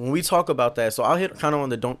 when we talk about that, so I'll hit kind of on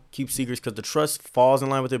the don't keep secrets because the trust falls in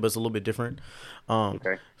line with it, but it's a little bit different.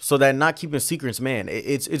 Okay. So that not keeping secrets, man,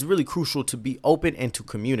 it's really crucial to be open and to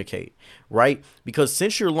communicate, right? Because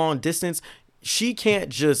since you're long distance, she can't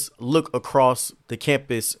just look across the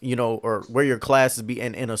campus, or where your classes be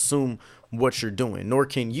and assume what you're doing, nor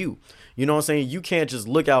can you. You know what I'm saying? You can't just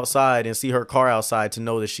look outside and see her car outside to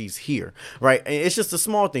know that she's here, right? And it's just the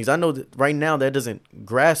small things. I know that right now that doesn't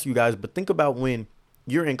grasp you guys, but think about when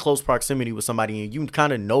you're in close proximity with somebody and you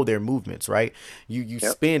kind of know their movements, right? You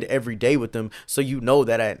Yep. spend every day with them, so you know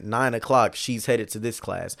that at 9 o'clock she's headed to this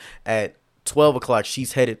class, at 12 o'clock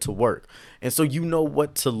she's headed to work, and so you know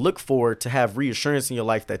what to look for to have reassurance in your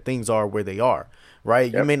life that things are where they are.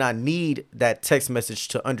 Right? You Yep. may not need that text message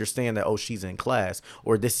to understand that, oh, she's in class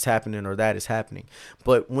or this is happening or that is happening.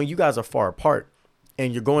 But when you guys are far apart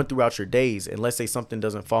and you're going throughout your days, and let's say something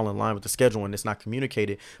doesn't fall in line with the schedule and it's not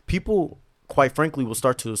communicated, people, quite frankly, will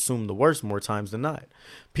start to assume the worst more times than not.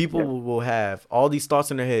 People Yep. will have all these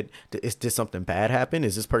thoughts in their head. Did something bad happen?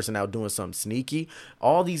 Is this person out doing something sneaky?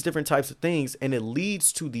 All these different types of things. And it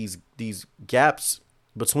leads to these gaps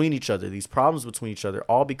between each other, these problems between each other,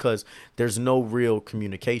 all because there's no real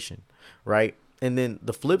communication, right? And then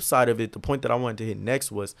the flip side of it, the point that I wanted to hit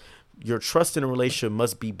next was your trust in a relationship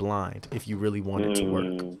must be blind if you really want it to work.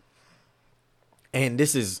 Mm. And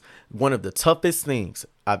this is one of the toughest things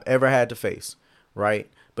I've ever had to face,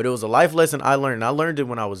 right? But it was a life lesson I learned. And I learned it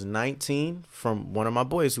when I was 19 from one of my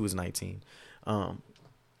boys who was 19.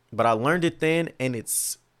 But I learned it then, and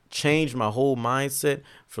it's changed my whole mindset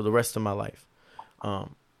for the rest of my life.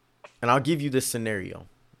 And I'll give you this scenario,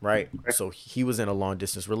 right? So he was in a long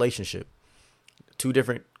distance relationship, two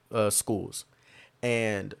different schools.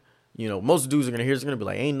 And, most dudes are going to hear it's going to be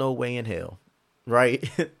like, ain't no way in hell, right?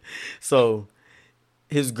 So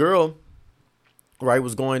his girl, right,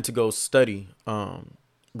 was going to go study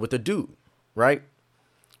with a dude, right?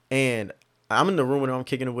 And I'm in the room with him, I'm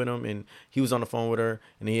kicking it with him, and he was on the phone with her,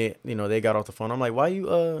 and they got off the phone. I'm like, why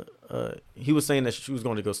you, he was saying that she was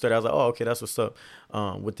going to go study. I was like, oh, okay, that's what's up,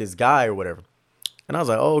 with this guy or whatever. And I was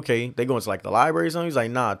like, oh, okay. They going to like the library or something? He's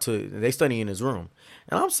like, nah, they study in his room.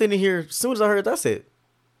 And I'm sitting here, as soon as I heard that, I said,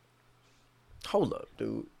 hold up, dude.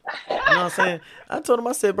 You know what I'm saying? I told him,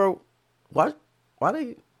 I said, bro, why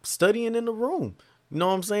they studying in the room? You know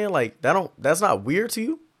what I'm saying? Like, that's not weird to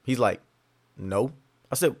you? He's like, no.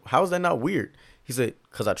 I said, how is that not weird? He said,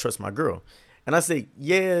 because I trust my girl. And I said,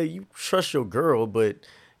 yeah, you trust your girl, but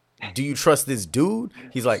do you trust this dude?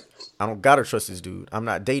 He's like, I don't gotta trust this dude. I'm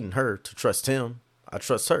not dating her to trust him. I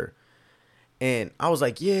trust her. And I was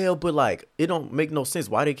like, yeah, but like, it don't make no sense.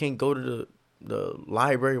 Why they can't go to the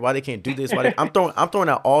library? Why they can't do this? I'm throwing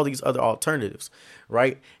out all these other alternatives,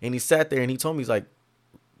 right? And he sat there and he told me, he's like,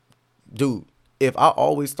 dude, if I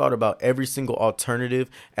always thought about every single alternative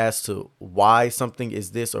as to why something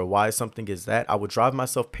is this or why something is that, I would drive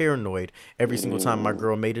myself paranoid every single time my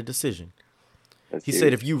girl made a decision. That's He huge.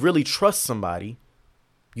 said, if you really trust somebody,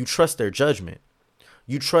 you trust their judgment.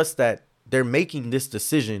 You trust that they're making this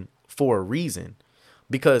decision for a reason.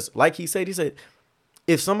 Because like he said,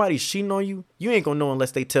 if somebody's cheating on you, you ain't gonna know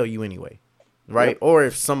unless they tell you anyway. Right? Yep. Or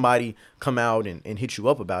if somebody come out and hit you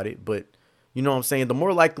up about it. But you know what I'm saying? The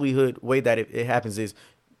more likelihood way that it happens is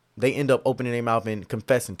they end up opening their mouth and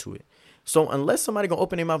confessing to it. So unless somebody gonna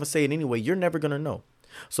open their mouth and say it anyway, you're never gonna know.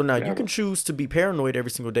 So now you Never. can choose to be paranoid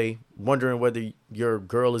every single day, wondering whether your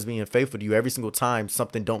girl is being faithful to you every single time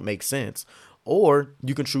something don't make sense. Or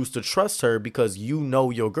you can choose to trust her because you know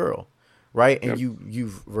your girl, right? And Yep.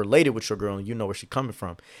 you've related with your girl and you know where she's coming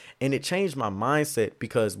from. And it changed my mindset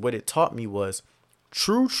because what it taught me was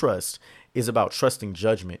true trust is about trusting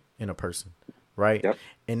judgment in a person, right? Yep.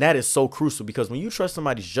 And that is so crucial because when you trust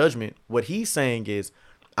somebody's judgment, what he's saying is,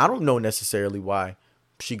 I don't know necessarily why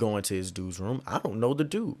she going to his dude's room. I don't know the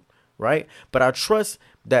dude, right? But I trust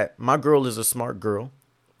that my girl is a smart girl,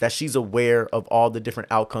 that she's aware of all the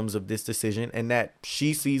different outcomes of this decision, and that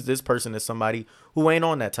she sees this person as somebody who ain't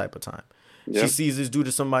on that type of time. Yeah. She sees this dude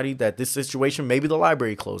as somebody that this situation, maybe the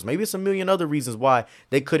library closed. Maybe it's a million other reasons why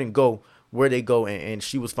they couldn't go where they go, and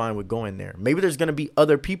she was fine with going there. Maybe there's going to be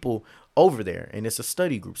other people over there, and it's a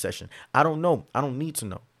study group session. I don't know. I don't need to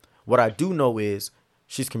know. What I do know is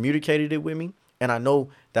she's communicated it with me, and I know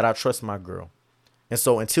that I trust my girl. And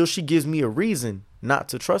so until she gives me a reason not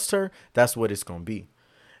to trust her, that's what it's going to be.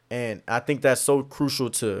 And I think that's so crucial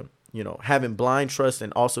to, having blind trust,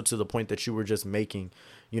 and also to the point that you were just making,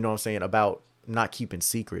 you know what I'm saying, about not keeping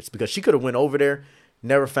secrets, because she could have went over there,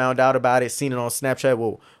 never found out about it, seen it on Snapchat.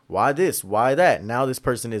 Well, why this? Why that? Now this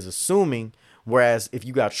person is assuming. Whereas if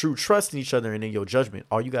you got true trust in each other and in your judgment,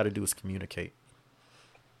 all you got to do is communicate.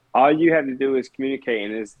 All you have to do is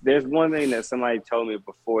communicate. And there's one thing that somebody told me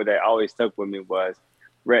before that always stuck with me was,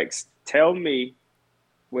 Rex, tell me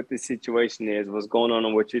what the situation is, what's going on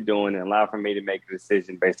and what you're doing, and allow for me to make a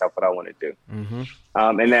decision based off what I want to do.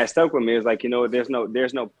 Mm-hmm. And that stuck with me. It's like,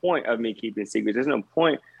 there's no point of me keeping secrets. There's no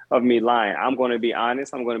point of me lying. I'm going to be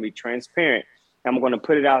honest. I'm going to be transparent. I'm going to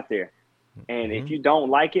put it out there. And if you don't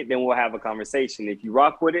like it, then we'll have a conversation. If you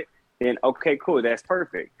rock with it, then okay, cool. That's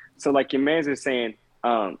perfect. So like your man's is saying,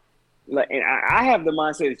 and I have the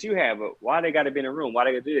mindset that you have, but why they got to be in a room? Why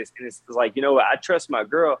they got to do this? And it's like, what? I trust my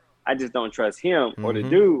girl. I just don't trust him or the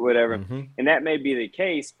dude, whatever. And that may be the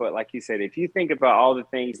case. But like you said, if you think about all the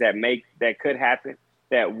things that could happen,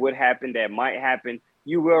 that would happen, that might happen,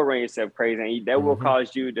 you will run yourself crazy. And that will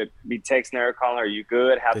cause you to be texting her, calling her, you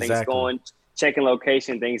good? How things going? Checking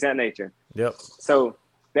location, things of that nature. Yep. So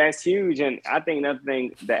that's huge. And I think another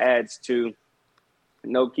thing that adds to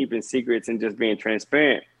no keeping secrets and just being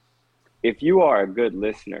transparent, if you are a good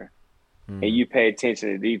listener and you pay attention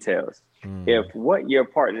to details, if what your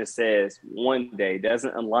partner says one day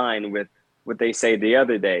doesn't align with what they say the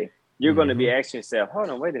other day, you're going to be asking yourself, hold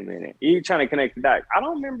on, wait a minute. You're trying to connect the dots. I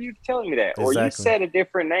don't remember you telling me that. Or you said a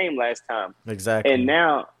different name last time. Exactly. And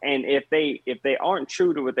now, and if they aren't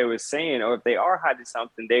true to what they were saying, or if they are hiding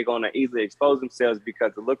something, they're going to easily expose themselves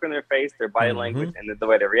because the look on their face, their body language, and the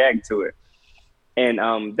way they react to it. And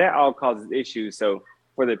that all causes issues. So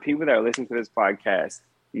for the people that are listening to this podcast,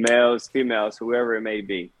 males, females, whoever it may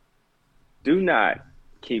be, do not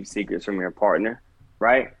keep secrets from your partner,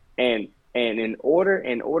 right? And in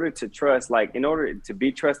order to trust, like in order to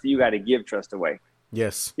be trusted, you got to give trust away.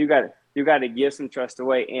 Yes. You got to give some trust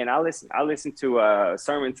away. And I listened to a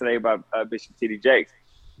sermon today by Bishop T.D. Jakes,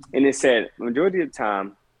 and it said majority of the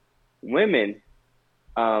time, women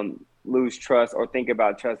lose trust or think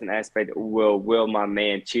about trust in the aspect, will my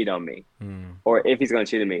man cheat on me, or if he's going to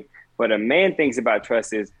cheat on me. But a man thinks about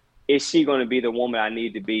trust is she going to be the woman I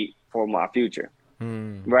need to be for my future,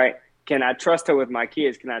 right? Can I trust her with my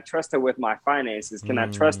kids? Can I trust her with my finances? Can I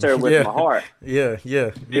trust her with my heart? Yeah.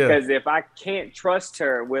 Because if I can't trust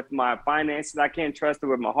her with my finances, I can't trust her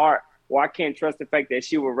with my heart, or I can't trust the fact that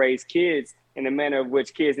she will raise kids in the manner of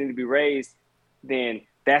which kids need to be raised, then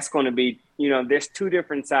that's going to be, there's two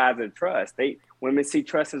different sides of trust. Women see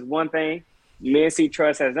trust as one thing, men see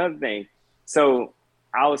trust as another thing. So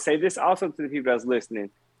I would say this also to the people that's listening.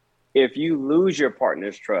 If you lose your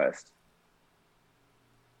partner's trust,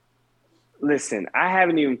 listen, I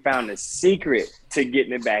haven't even found a secret to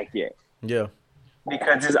getting it back yet. Yeah.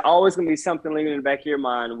 Because there's always going to be something lingering in the back of your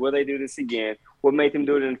mind. Will they do this again? What made them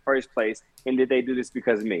do it in the first place? And did they do this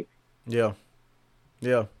because of me? Yeah.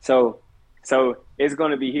 So it's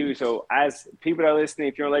going to be huge. So as people that are listening,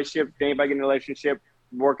 if you're in a relationship, if anybody in a relationship,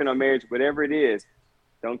 working on marriage, whatever it is,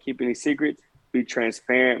 don't keep any secrets. Be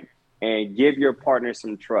transparent and give your partner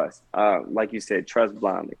some trust. Like you said, trust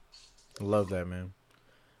blindly. Love that, man.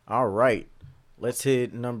 All right. Let's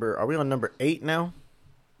hit are we on number 8 now?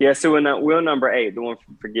 Yeah, so we're on number 8, the one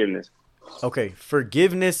for forgiveness. Okay.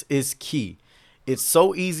 Forgiveness is key. It's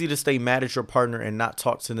so easy to stay mad at your partner and not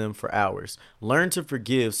talk to them for hours. Learn to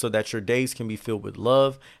forgive so that your days can be filled with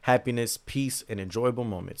love, happiness, peace, and enjoyable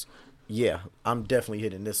moments. Yeah, I'm definitely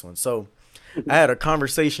hitting this one. So I had a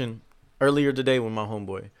conversation earlier today with my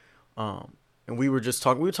homeboy. And we were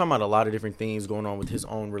talking about a lot of different things going on with his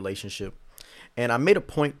own relationship. And I made a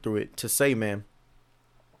point through it to say, man,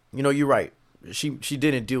 you're right. She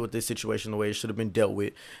didn't deal with this situation the way it should have been dealt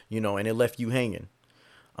with, and it left you hanging.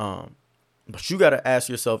 But you got to ask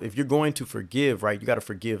yourself, if you're going to forgive, right, you got to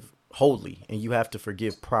forgive wholly, and you have to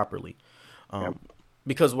forgive properly.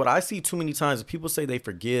 Because what I see too many times is people say they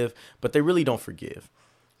forgive, but they really don't forgive.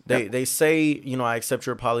 They say, I accept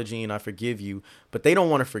your apology and I forgive you, but they don't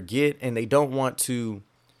want to forget, and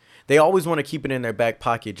they always want to keep it in their back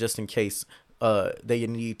pocket just in case they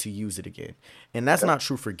need to use it again. And that's not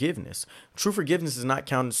true forgiveness. True forgiveness is not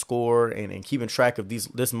counting score and keeping track of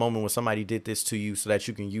this moment when somebody did this to you so that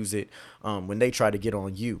you can use it when they try to get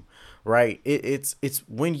on you, right? It's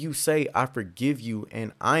when you say, I forgive you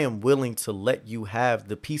and I am willing to let you have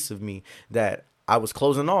the piece of me that I was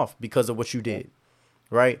closing off because of what you did,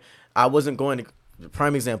 right? I wasn't going to,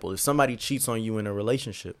 prime example, if somebody cheats on you in a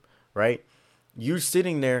relationship, right? You're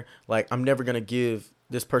sitting there like, I'm never going to give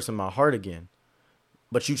this person my heart again.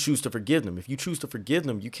 But you choose to forgive them. If you choose to forgive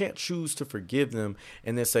them, you can't choose to forgive them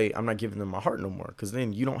and then say, I'm not giving them my heart no more. Because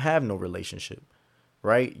then you don't have no relationship,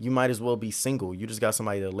 right? You might as well be single. You just got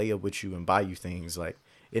somebody to lay up with you and buy you things. Like,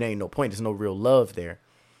 it ain't no point. There's no real love there.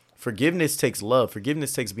 Forgiveness takes love.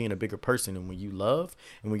 Forgiveness takes being a bigger person. And when you love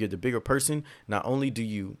and when you're the bigger person, not only do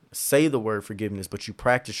you say the word forgiveness, but you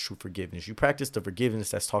practice true forgiveness. You practice the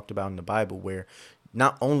forgiveness that's talked about in the Bible, where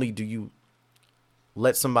not only do you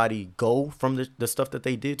let somebody go from the stuff that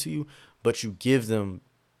they did to you, but you give them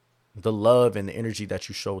the love and the energy that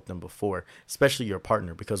you showed them before, especially your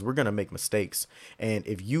partner, because we're going to make mistakes. And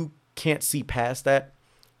if you can't see past that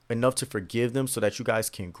enough to forgive them so that you guys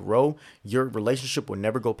can grow, your relationship will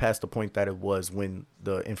never go past the point that it was when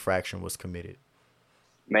the infraction was committed.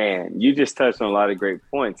 Man, you just touched on a lot of great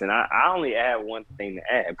points. And I only add one thing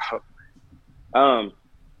to add, bro.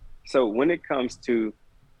 So when it comes to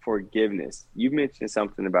forgiveness, you mentioned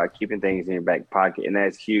something about keeping things in your back pocket, and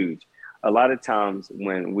that's huge. A lot of times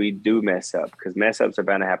when we do mess up, because mess ups are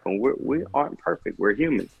bound to happen, we aren't perfect. We're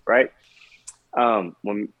humans, right?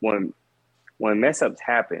 When mess ups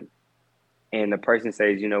happen, and the person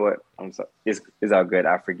says, "You know what? I'm sorry. It's all good.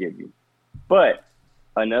 I forgive you," but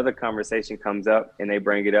another conversation comes up and they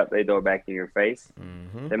bring it up, they throw it back in your face.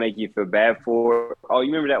 Mm-hmm. They make you feel bad for, oh, you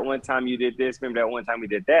remember that one time you did this? Remember that one time we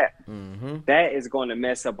did that? Mm-hmm. That is going to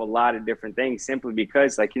mess up a lot of different things simply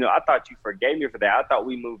because, like, I thought you forgave me for that. I thought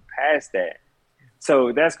we moved past that.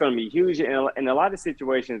 So that's going to be huge. And in a lot of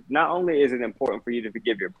situations, not only is it important for you to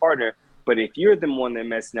forgive your partner, but if you're the one that's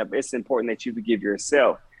messing up, it's important that you forgive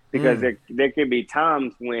yourself, because there can be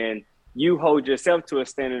times when you hold yourself to a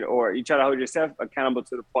standard, or you try to hold yourself accountable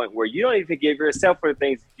to the point where you don't even forgive yourself for the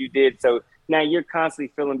things that you did. So now you're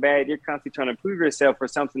constantly feeling bad. You're constantly trying to prove yourself for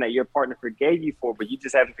something that your partner forgave you for, but you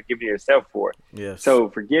just haven't forgiven yourself for it. Yes. So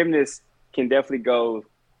forgiveness can definitely go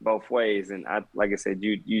both ways. And like I said,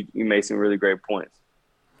 you made some really great points.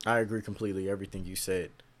 I agree completely. Everything you said.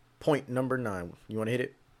 Point number 9. You want to hit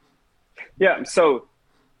it? Yeah. So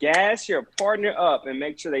gas your partner up and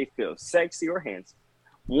make sure they feel sexy or handsome,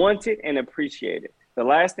 wanted and appreciated. The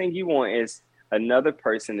last thing you want is another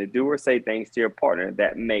person to do or say things to your partner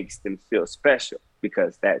that makes them feel special,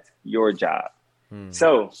 because that's your job.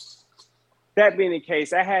 So that being the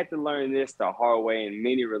case, I had to learn this the hard way in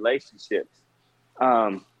many relationships.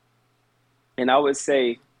 And I would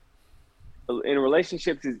say in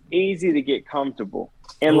relationships, it's easy to get comfortable.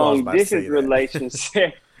 In long distance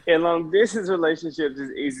relationships,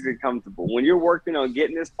 it's easy to be comfortable. When you're working on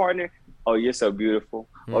getting this partner, oh, you're so beautiful.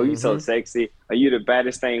 Oh, you're so sexy. Oh, you're the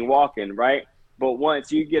baddest thing walking, right? But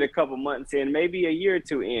once you get a couple months in, maybe a year or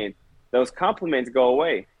two in, those compliments go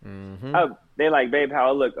away. Mm-hmm. Oh, they're like, babe, how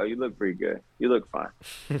I look? Oh, you look pretty good. You look fine.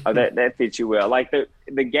 Oh, that fits you well. Like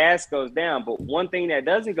the gas goes down. But one thing that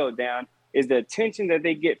doesn't go down is the attention that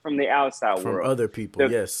they get from the outside world. From other people,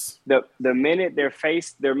 yes. The minute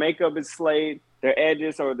their makeup is slayed, their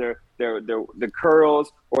edges or the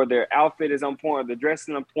curls or their outfit is on point, or the dress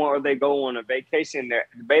is on point, or they go on a vacation, their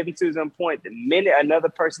bathing suit is on point, the minute another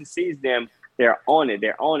person sees them, they're on it.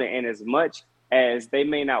 And as much as they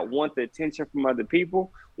may not want the attention from other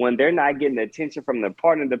people, when they're not getting the attention from the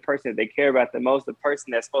partner, the person that they care about the most, the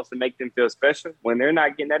person that's supposed to make them feel special, when they're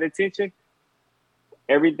not getting that attention,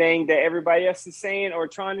 everything that everybody else is saying or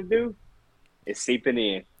trying to do is seeping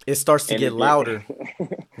in. It starts to get louder,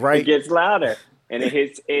 right? It gets louder. And it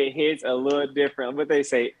hits a little different. What they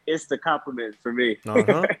say, it's the compliment for me.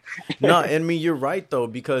 Uh-huh. No, I mean, you're right, though,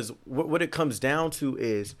 because what it comes down to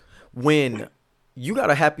is when you got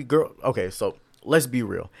a happy girl. Okay, so let's be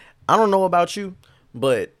real. I don't know about you,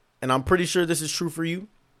 and I'm pretty sure this is true for you.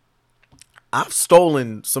 I've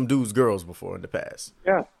stolen some dudes' girls before in the past.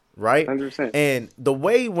 Yeah. Right? 100%. And the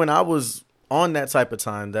way when I was on that type of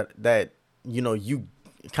time that you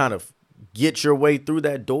kind of get your way through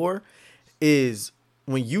that door is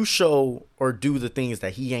when you show or do the things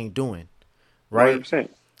that he ain't doing, right? 100%.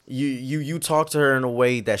 You talk to her in a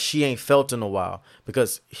way that she ain't felt in a while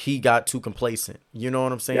because he got too complacent. You know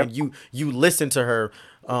what I'm saying? Yep. You listen to her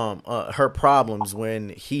her problems when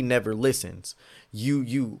he never listens.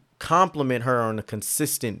 You compliment her on a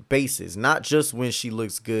consistent basis, not just when she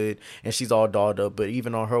looks good and she's all dolled up, but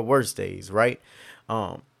even on her worst days, right?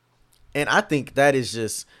 And I think that is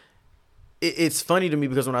just. It's funny to me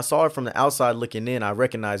because when I saw it from the outside looking in, I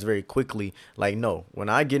recognized very quickly, like, no, when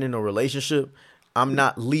I get in a relationship, I'm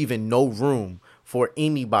not leaving no room for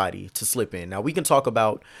anybody to slip in. Now, we can talk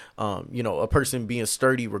about, a person being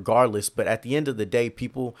sturdy regardless, but at the end of the day,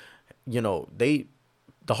 people, the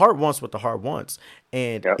heart wants what the heart wants.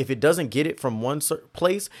 And if it doesn't get it from one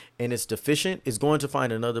place and it's deficient, it's going to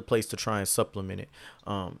find another place to try and supplement it.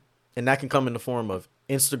 And that can come in the form of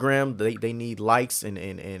Instagram. They need likes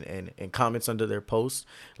and comments under their posts.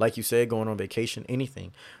 Like you said, going on vacation,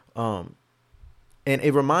 anything. And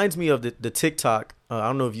it reminds me of the TikTok. I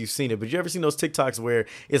don't know if you've seen it, but you ever seen those TikToks where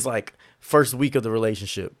it's like first week of the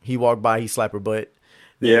relationship, he walked by, he slapped her butt.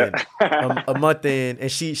 Yeah. Then a month in,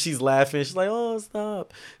 and she's laughing. She's like, "Oh,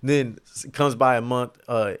 stop!" Then comes by a month.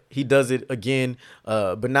 He does it again,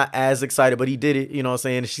 but not as excited. But he did it. You know what I'm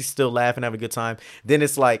saying? And she's still laughing, having a good time. Then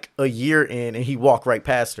it's like a year in, and he walked right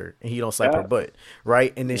past her, and he don't slap her Yeah. butt,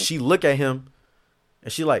 right? And then she look at him,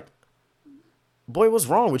 and she like, "Boy, what's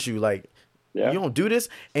wrong with you? Like, you Yeah. don't do this."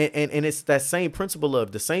 And it's that same principle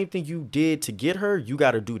of the same thing you did to get her, you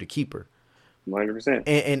got to do to keep her. 100%.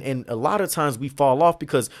 And a lot of times we fall off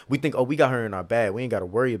because we think, oh, we got her in our bag. We ain't got to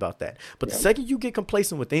worry about that. But the Yeah. second you get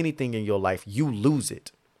complacent with anything in your life, you lose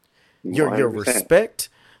it. Your 100%. respect,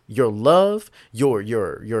 your love,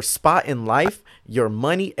 your spot in life, your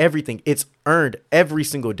money, everything. It's earned every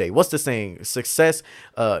single day. What's the saying? Success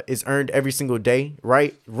is earned every single day,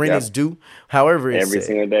 right? Rent Yep. is due. However it's Every said.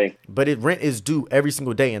 single day. But rent is due every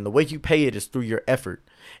single day, and the way you pay it is through your effort.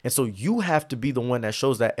 And so you have to be the one that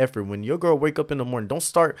shows that effort. When your girl wake up in the morning,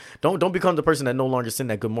 don't become the person that no longer send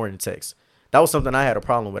that good morning text. That was something I had a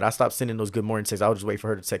problem with. I stopped sending those good morning texts. I would just wait for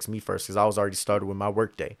her to text me first because I was already started with my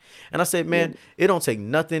work day. And I said, man, it don't take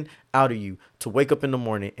nothing out of you to wake up in the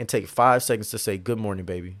morning and take 5 seconds to say good morning,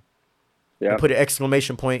 baby. Yeah. And put an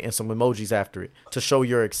exclamation point and some emojis after it to show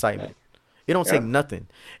your excitement. It don't take Yeah. nothing.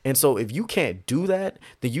 And so if you can't do that,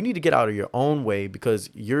 then you need to get out of your own way because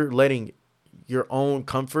you're letting your own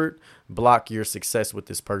comfort block your success with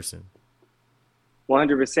this person.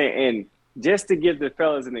 100%. And just to give the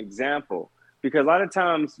fellas an example, because a lot of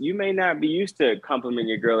times you may not be used to complimenting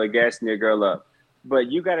your girl or gassing your girl up, but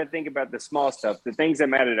you got to think about the small stuff, the things that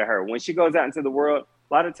matter to her. When she goes out into the world,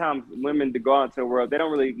 a lot of times women to go out into the world, they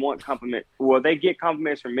don't really want compliments. Well, they get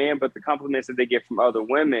compliments from men, but the compliments that they get from other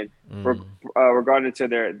women regarding to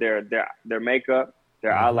their makeup,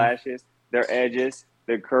 their eyelashes, their edges,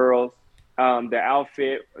 their curls, their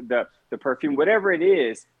outfit, the perfume, whatever it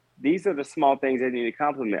is. These are the small things they need to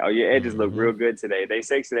compliment. Oh, your edges look real good today. They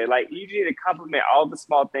sexy. They like you need to compliment all the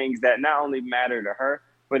small things that not only matter to her,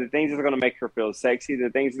 but the things that are going to make her feel sexy,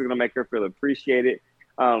 the things that are going to make her feel appreciated.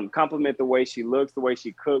 Compliment the way she looks, the way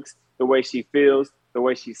she cooks, the way she feels, the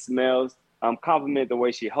way she smells. Compliment the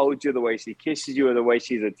way she holds you, the way she kisses you, or the way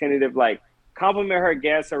she's attentive. Like compliment her,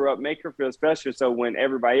 gas her up, make her feel special. So when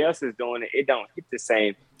everybody else is doing it, it don't hit the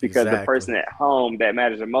same because the person at home that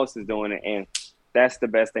matters the most is doing it. And that's the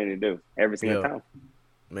best thing to do every single time.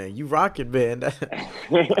 Man, you rocking, man.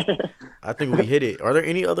 I think we hit it. Are there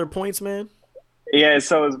any other points, man? Yeah,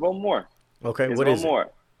 so it's one more. Okay, it's what one is more.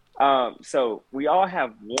 So we all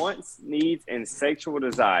have wants, needs, and sexual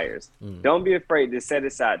desires. Don't be afraid to set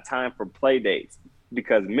aside time for play dates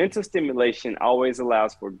because mental stimulation always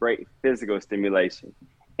allows for great physical stimulation.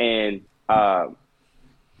 And want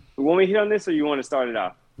me to hit on this or you want to start it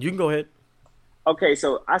off? You can go ahead. Okay,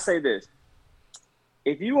 so I say this.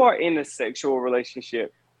 If you are in a sexual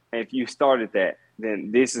relationship and if you started that,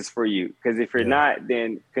 then this is for you. Because if you're not,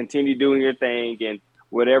 then continue doing your thing and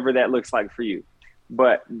whatever that looks like for you.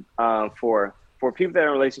 But for people that are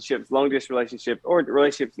in relationships, long distance relationships, or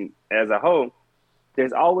relationships as a whole,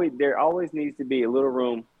 there always needs to be a little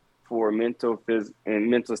room for mental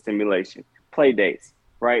stimulation, play dates,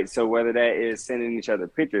 right? So whether that is sending each other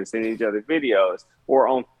pictures, sending each other videos, or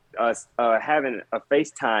on having a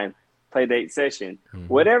FaceTime play date session,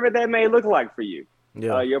 whatever that may look like for you.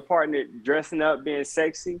 Your partner dressing up, being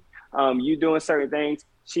sexy, you doing certain things,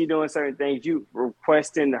 she doing certain things, you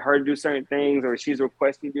requesting her to do certain things, or she's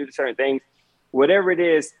requesting you to do certain things, whatever it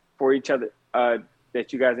is for each other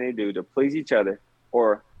that you guys need to do to please each other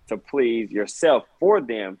or to please yourself for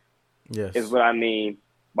them is what I mean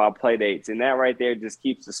by play dates. And that right there just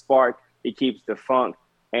keeps the spark, it keeps the funk,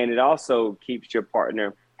 and it also keeps your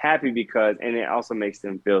partner happy and it also makes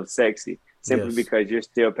them feel sexy simply because you're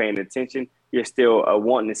still paying attention. You're still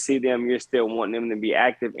wanting to see them. You're still wanting them to be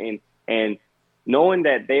active and knowing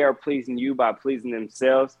that they are pleasing you by pleasing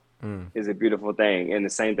themselves is a beautiful thing. And the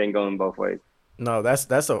same thing going both ways. No, that's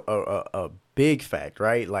a big fact,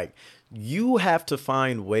 right? Like you have to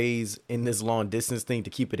find ways in this long distance thing to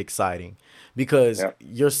keep it exciting because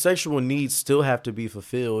your sexual needs still have to be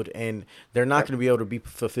fulfilled and they're not going to be able to be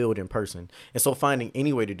fulfilled in person. And so finding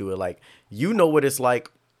any way to do it, like, you know what it's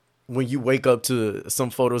like when you wake up to some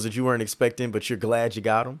photos that you weren't expecting, but you're glad you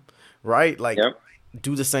got them, right? Like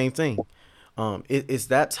do the same thing. It's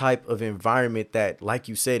that type of environment that, like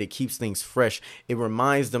you said, it keeps things fresh. It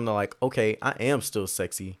reminds them that, like, okay, I am still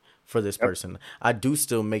sexy for this person. I do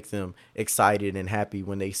still make them excited and happy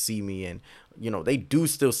when they see me, and they do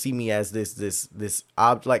still see me as this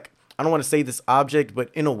like I don't want to say this object, but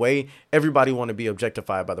in a way, everybody want to be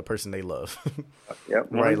objectified by the person they love. Yep.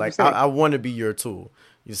 Right. Like, I want to be your tool.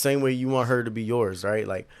 The same way you want her to be yours. Right.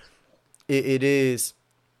 Like, it is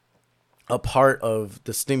a part of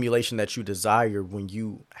the stimulation that you desire when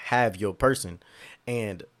you have your person.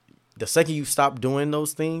 And the second you stop doing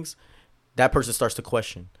those things, that person starts to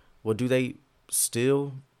question, well, do they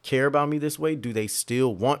still care about me this way? Do they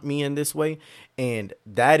still want me in this way? And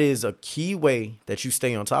that is a key way that you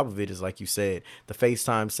stay on top of it, is like you said, the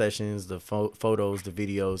FaceTime sessions, the photos, the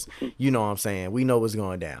videos. You know what I'm saying? We know what's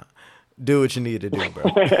going down. Do what you need to do, bro.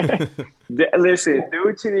 Listen, do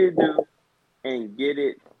what you need to do and get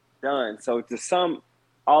it done. So to sum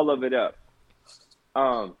all of it up,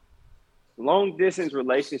 long distance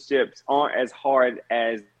relationships aren't as hard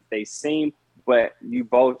as they seem, but you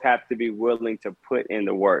both have to be willing to put in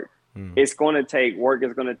the work. It's going to take work.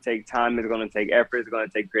 It's going to take time. It's going to take effort. It's going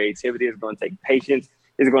to take creativity. It's going to take patience.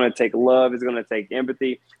 It's going to take love. It's going to take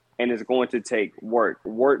empathy. And it's going to take work.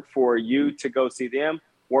 Work for you to go see them.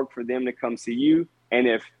 Work for them to come see you. And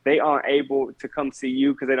if they aren't able to come see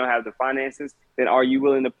you because they don't have the finances, then are you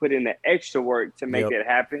willing to put in the extra work to make that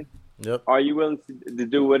happen? Yep. Are you willing to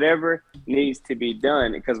do whatever needs to be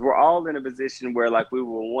done? Because we're all in a position where, like, we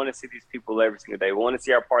will want to see these people every single day. We want to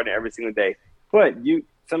see our partner every single day. But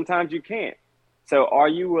sometimes you can't. So are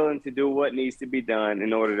you willing to do what needs to be done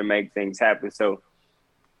in order to make things happen? So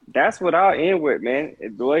that's what I'll end with, man.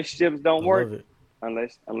 Relationships don't work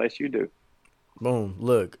unless you do. Boom.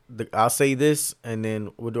 Look, I'll say this, and then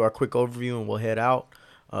we'll do our quick overview and we'll head out.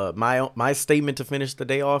 My statement to finish the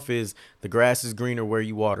day off is the grass is greener where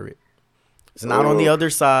you water it. It's not on the other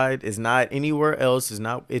side. It's not anywhere else.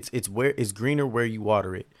 It's greener where you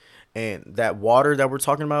water it. And that water that we're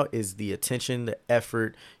talking about is the attention, the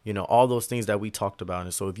effort, all those things that we talked about.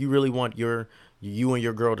 And so if you really want you and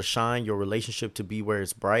your girl to shine, your relationship to be where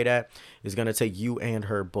it's bright at, it's going to take you and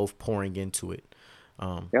her both pouring into it.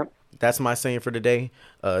 Yep. That's my saying for today.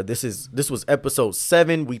 This was episode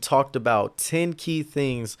 7. We talked about 10 key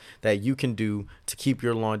things that you can do to keep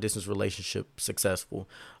your long distance relationship successful.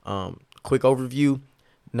 Quick overview.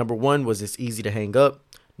 Number 1 was it's easy to hang up.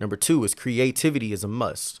 Number 2 is creativity is a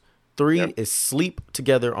must. 3 is sleep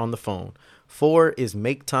together on the phone. 4 is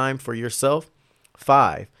make time for yourself.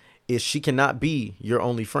 5 is she cannot be your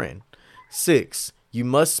only friend. 6, you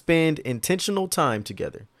must spend intentional time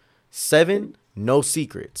together. 7, no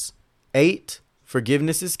secrets. 8,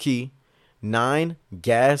 forgiveness is key. 9,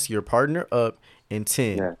 gas your partner up. And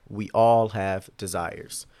 10, we all have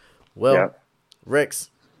desires. Well,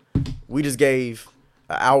 Rex, we just gave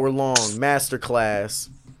an hour-long masterclass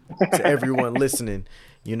to everyone listening,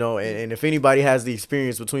 and if anybody has the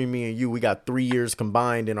experience between me and you, we got 3 years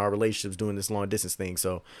combined in our relationships doing this long distance thing.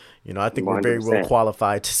 So, I think 100%. We're very well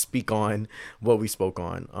qualified to speak on what we spoke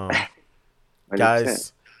on.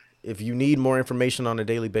 Guys, if you need more information on a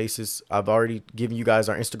daily basis, I've already given you guys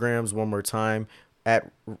our Instagrams one more time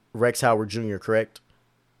at Rex Howard Jr., correct?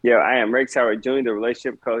 Yeah, I am Rex Howard Jr., the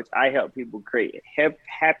relationship coach. I help people create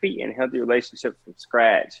happy and healthy relationships from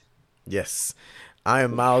scratch. Yes. I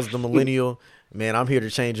am Miles, the millennial. Man, I'm here to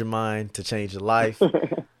change your mind, to change your life.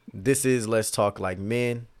 This is Let's Talk Like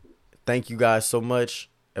Men. Thank you guys so much.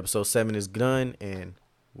 Episode 7 is done, and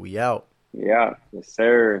we out. Yeah, yes,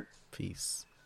 sir. Peace.